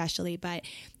dating, especially. But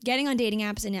getting on dating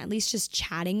apps and at least just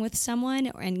chatting with someone,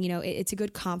 and it's a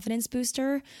good confidence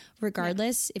booster.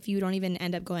 Regardless, if you don't even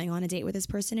end up going on a date with this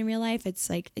person in real life, it's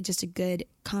like just a good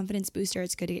confidence booster.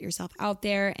 It's good to get yourself out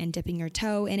there and dipping your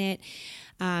toe in it.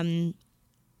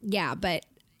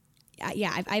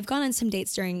 I've gone on some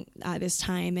dates during this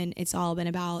time, and it's all been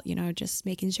about, just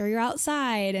making sure you're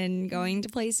outside and going to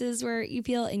places where you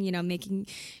feel, and, making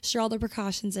sure all the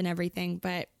precautions and everything.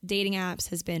 But dating apps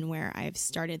has been where I've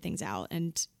started things out.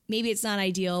 And maybe it's not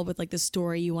ideal with like the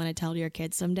story you want to tell to your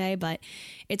kids someday, but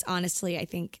it's honestly, I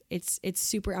think it's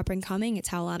super up and coming. It's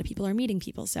how a lot of people are meeting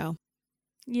people. So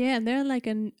Yeah, there are like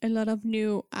a lot of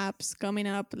new apps coming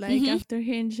up, like after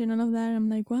Hinge and all of that. I'm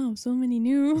like, wow, so many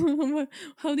new.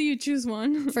 How do you choose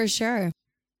one? for sure.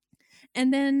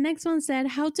 And then next one said,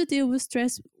 how to deal with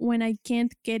stress when I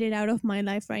can't get it out of my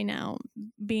life right now,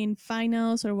 being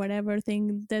finals or whatever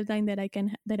deadline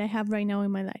that I have right now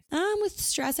in my life. With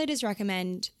stress, I just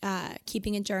recommend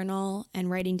keeping a journal and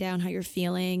writing down how you're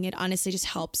feeling. It honestly just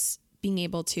helps being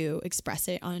able to express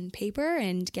it on paper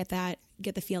and get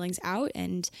the feelings out.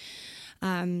 And,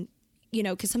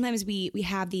 because sometimes we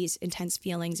have these intense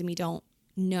feelings and we don't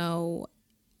know,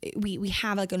 we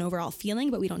have like an overall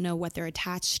feeling, but we don't know what they're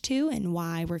attached to and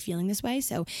why we're feeling this way.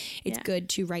 So it's good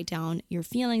to write down your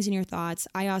feelings and your thoughts.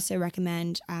 I also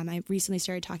recommend, I recently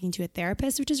started talking to a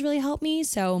therapist, which has really helped me.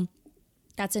 So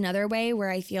that's another way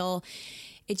where I feel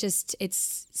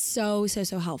it's so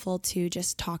helpful to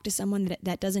just talk to someone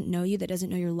that doesn't know you, that doesn't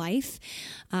know your life.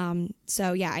 I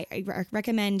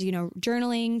recommend,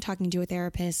 journaling, talking to a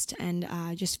therapist, and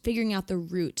just figuring out the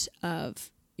root of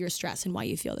your stress and why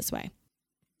you feel this way.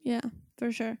 Yeah,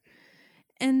 for sure.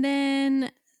 And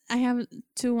then I have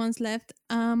 2 ones left.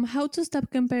 How to stop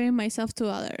comparing myself to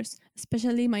others,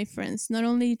 especially my friends, not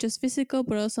only just physical,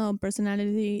 but also on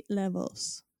personality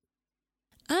levels.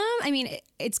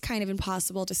 It's kind of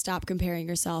impossible to stop comparing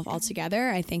yourself altogether.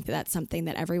 I think that's something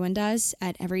that everyone does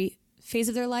at every phase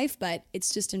of their life, but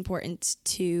it's just important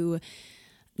to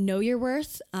know your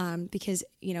worth, because,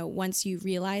 once you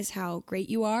realize how great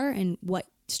you are and what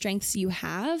strengths you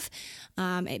have,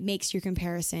 it makes your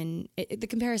comparison, the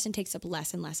comparison takes up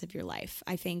less and less of your life.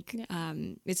 I think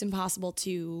it's impossible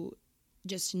to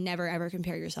just never, ever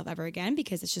compare yourself ever again,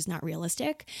 because it's just not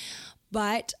realistic.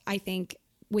 But I think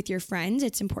with your friends,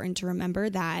 it's important to remember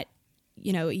that,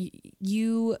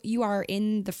 you are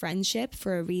in the friendship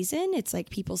for a reason. It's like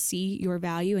people see your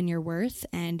value and your worth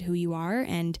and who you are,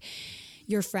 and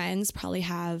your friends probably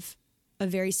have a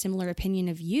very similar opinion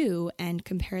of you and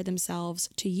compare themselves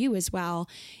to you as well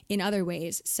in other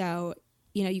ways. So,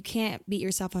 you can't beat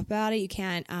yourself up about it. You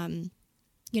can't,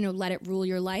 let it rule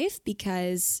your life,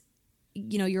 because,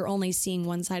 you're only seeing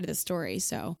one side of the story.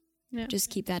 So just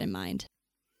keep that in mind.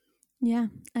 Yeah,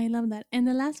 I love that. And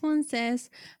the last one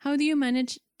says, how do you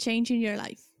manage change in your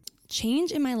life?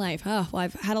 Change in my life. Oh, well,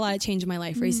 I've had a lot of change in my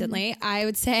life recently. I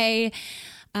would say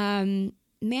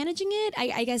managing it,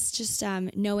 I guess just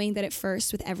knowing that at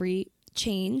first with every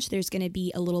change, there's going to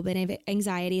be a little bit of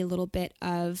anxiety, a little bit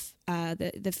of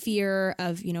the fear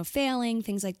of, failing,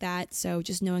 things like that. So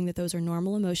just knowing that those are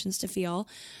normal emotions to feel.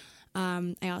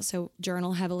 I also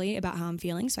journal heavily about how I'm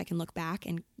feeling, so I can look back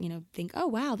and, think, oh,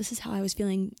 wow, this is how I was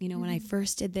feeling, when I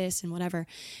first did this and whatever.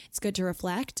 It's good to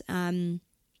reflect. I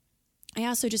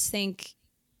also just think,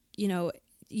 you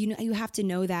have to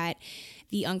know that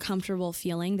the uncomfortable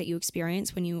feeling that you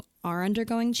experience when you are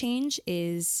undergoing change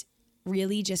is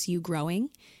really just you growing.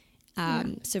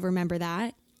 So remember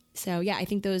that. So yeah, I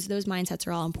think those mindsets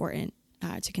are all important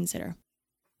to consider.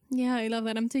 Yeah, I love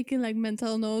that. I'm taking like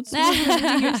mental notes.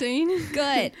 What you're saying.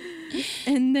 Good.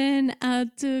 And then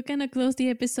to kind of close the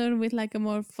episode with like a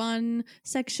more fun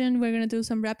section, we're going to do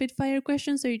some rapid fire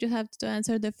questions. So you just have to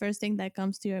answer the first thing that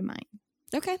comes to your mind.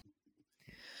 Okay.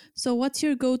 So what's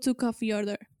your go-to coffee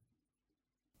order?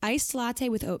 Iced latte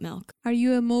with oat milk. Are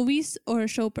you a movies or a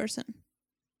show person?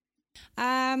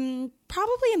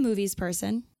 Probably a movies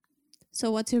person.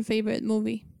 So what's your favorite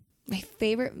movie? My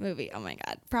favorite movie, oh my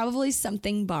God, probably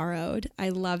Something Borrowed. I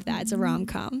love that. It's a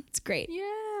rom-com. It's great.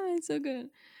 Yeah, it's so good.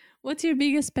 What's your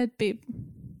biggest pet peeve?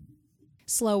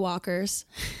 Slow walkers.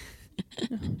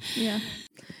 Yeah.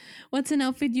 What's an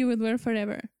outfit you would wear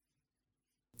forever?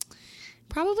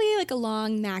 Probably like a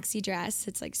long maxi dress.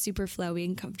 It's like super flowy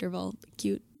and comfortable,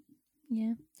 cute.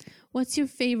 Yeah. What's your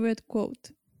favorite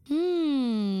quote?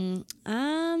 My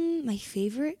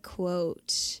favorite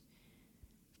quote.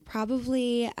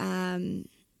 Probably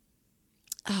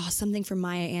something from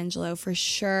Maya Angelou for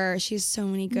sure. She has so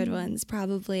many good ones.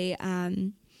 Probably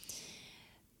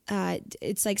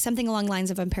it's like something along the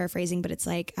lines of, I'm paraphrasing, but it's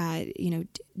like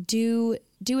do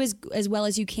as well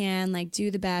as you can, like do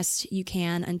the best you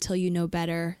can until you know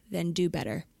better, then do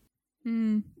better.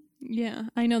 Yeah,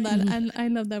 I know that. I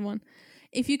love that one.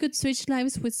 If you could switch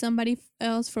lives with somebody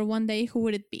else for one day, who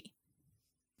would it be?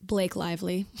 Blake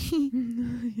Lively.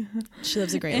 She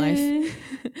lives a great life.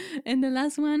 And the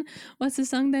last one, what's the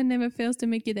song that never fails to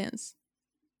make you dance?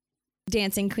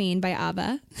 Dancing Queen by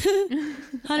ABBA.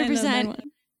 100%.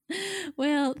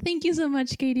 Well, thank you so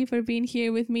much, Katie, for being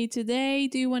here with me today.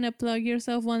 Do you want to plug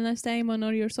yourself one last time on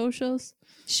all your socials?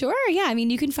 Sure, yeah. I mean,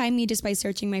 you can find me just by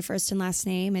searching my first and last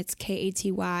name. It's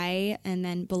Katy and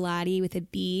then Bellotte with a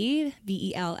B,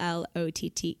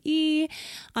 Vellotte,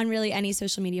 on really any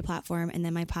social media platform. And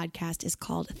then my podcast is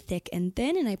called Thick and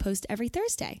Thin, and I post every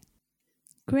Thursday.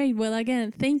 Great. Well,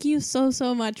 again, thank you so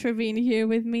much for being here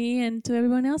with me. And to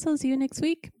everyone else, I'll see you next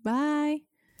week. Bye.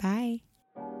 Bye.